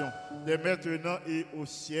 domination, dès maintenant et au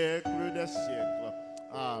siècle des siècles.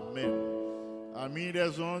 Amen. Amis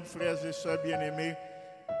des ondes, frères et sœurs bien-aimés,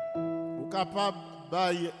 vous êtes capables de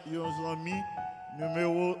bailler vos amis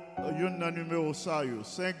numéro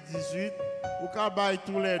 518, vous êtes bailler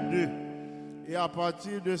tous les deux. Et à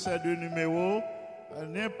partir de ces deux numéros,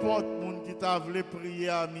 n'importe qui t'a voulu prier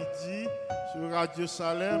à midi sur Radio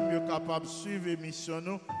Salem, est capable de suivre l'émission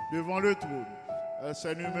devant le trône.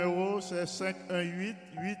 Ces numéros, c'est 518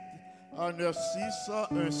 896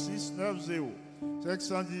 1690.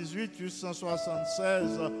 518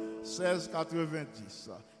 876 1690.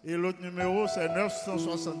 Et l'autre numéro, c'est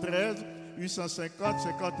 973 850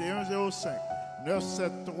 5105.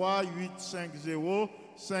 973 850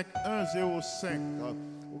 5105.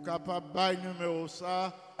 Vous êtes capable de bailler numéro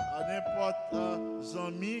ça à n'importe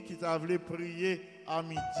ami qui t'a voulu prier à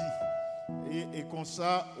midi. Et comme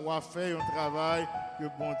ça, on a fait un travail que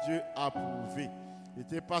bon Dieu a approuvé.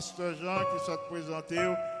 C'était Pasteur Jean qui s'est présenté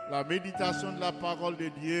la méditation de la parole de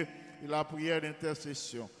Dieu et la prière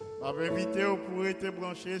d'intercession. Je vais inviter pour être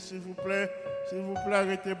branché, s'il vous plaît,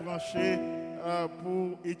 restez branché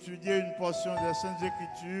pour étudier une portion des Saintes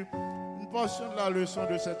Écritures, une portion de la leçon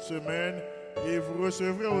de cette semaine, et vous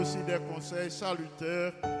recevrez aussi des conseils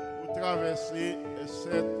salutaires pour traverser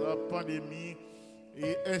cette pandémie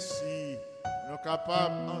et ainsi nous sommes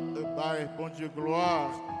capables de bailler, bon Dieu,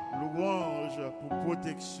 gloire, louange pour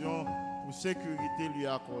protection, pour sécurité lui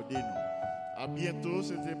accorder nous. À bientôt,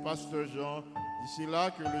 c'était Pasteur Jean. D'ici là,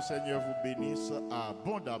 que le Seigneur vous bénisse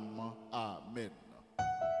abondamment. Amen.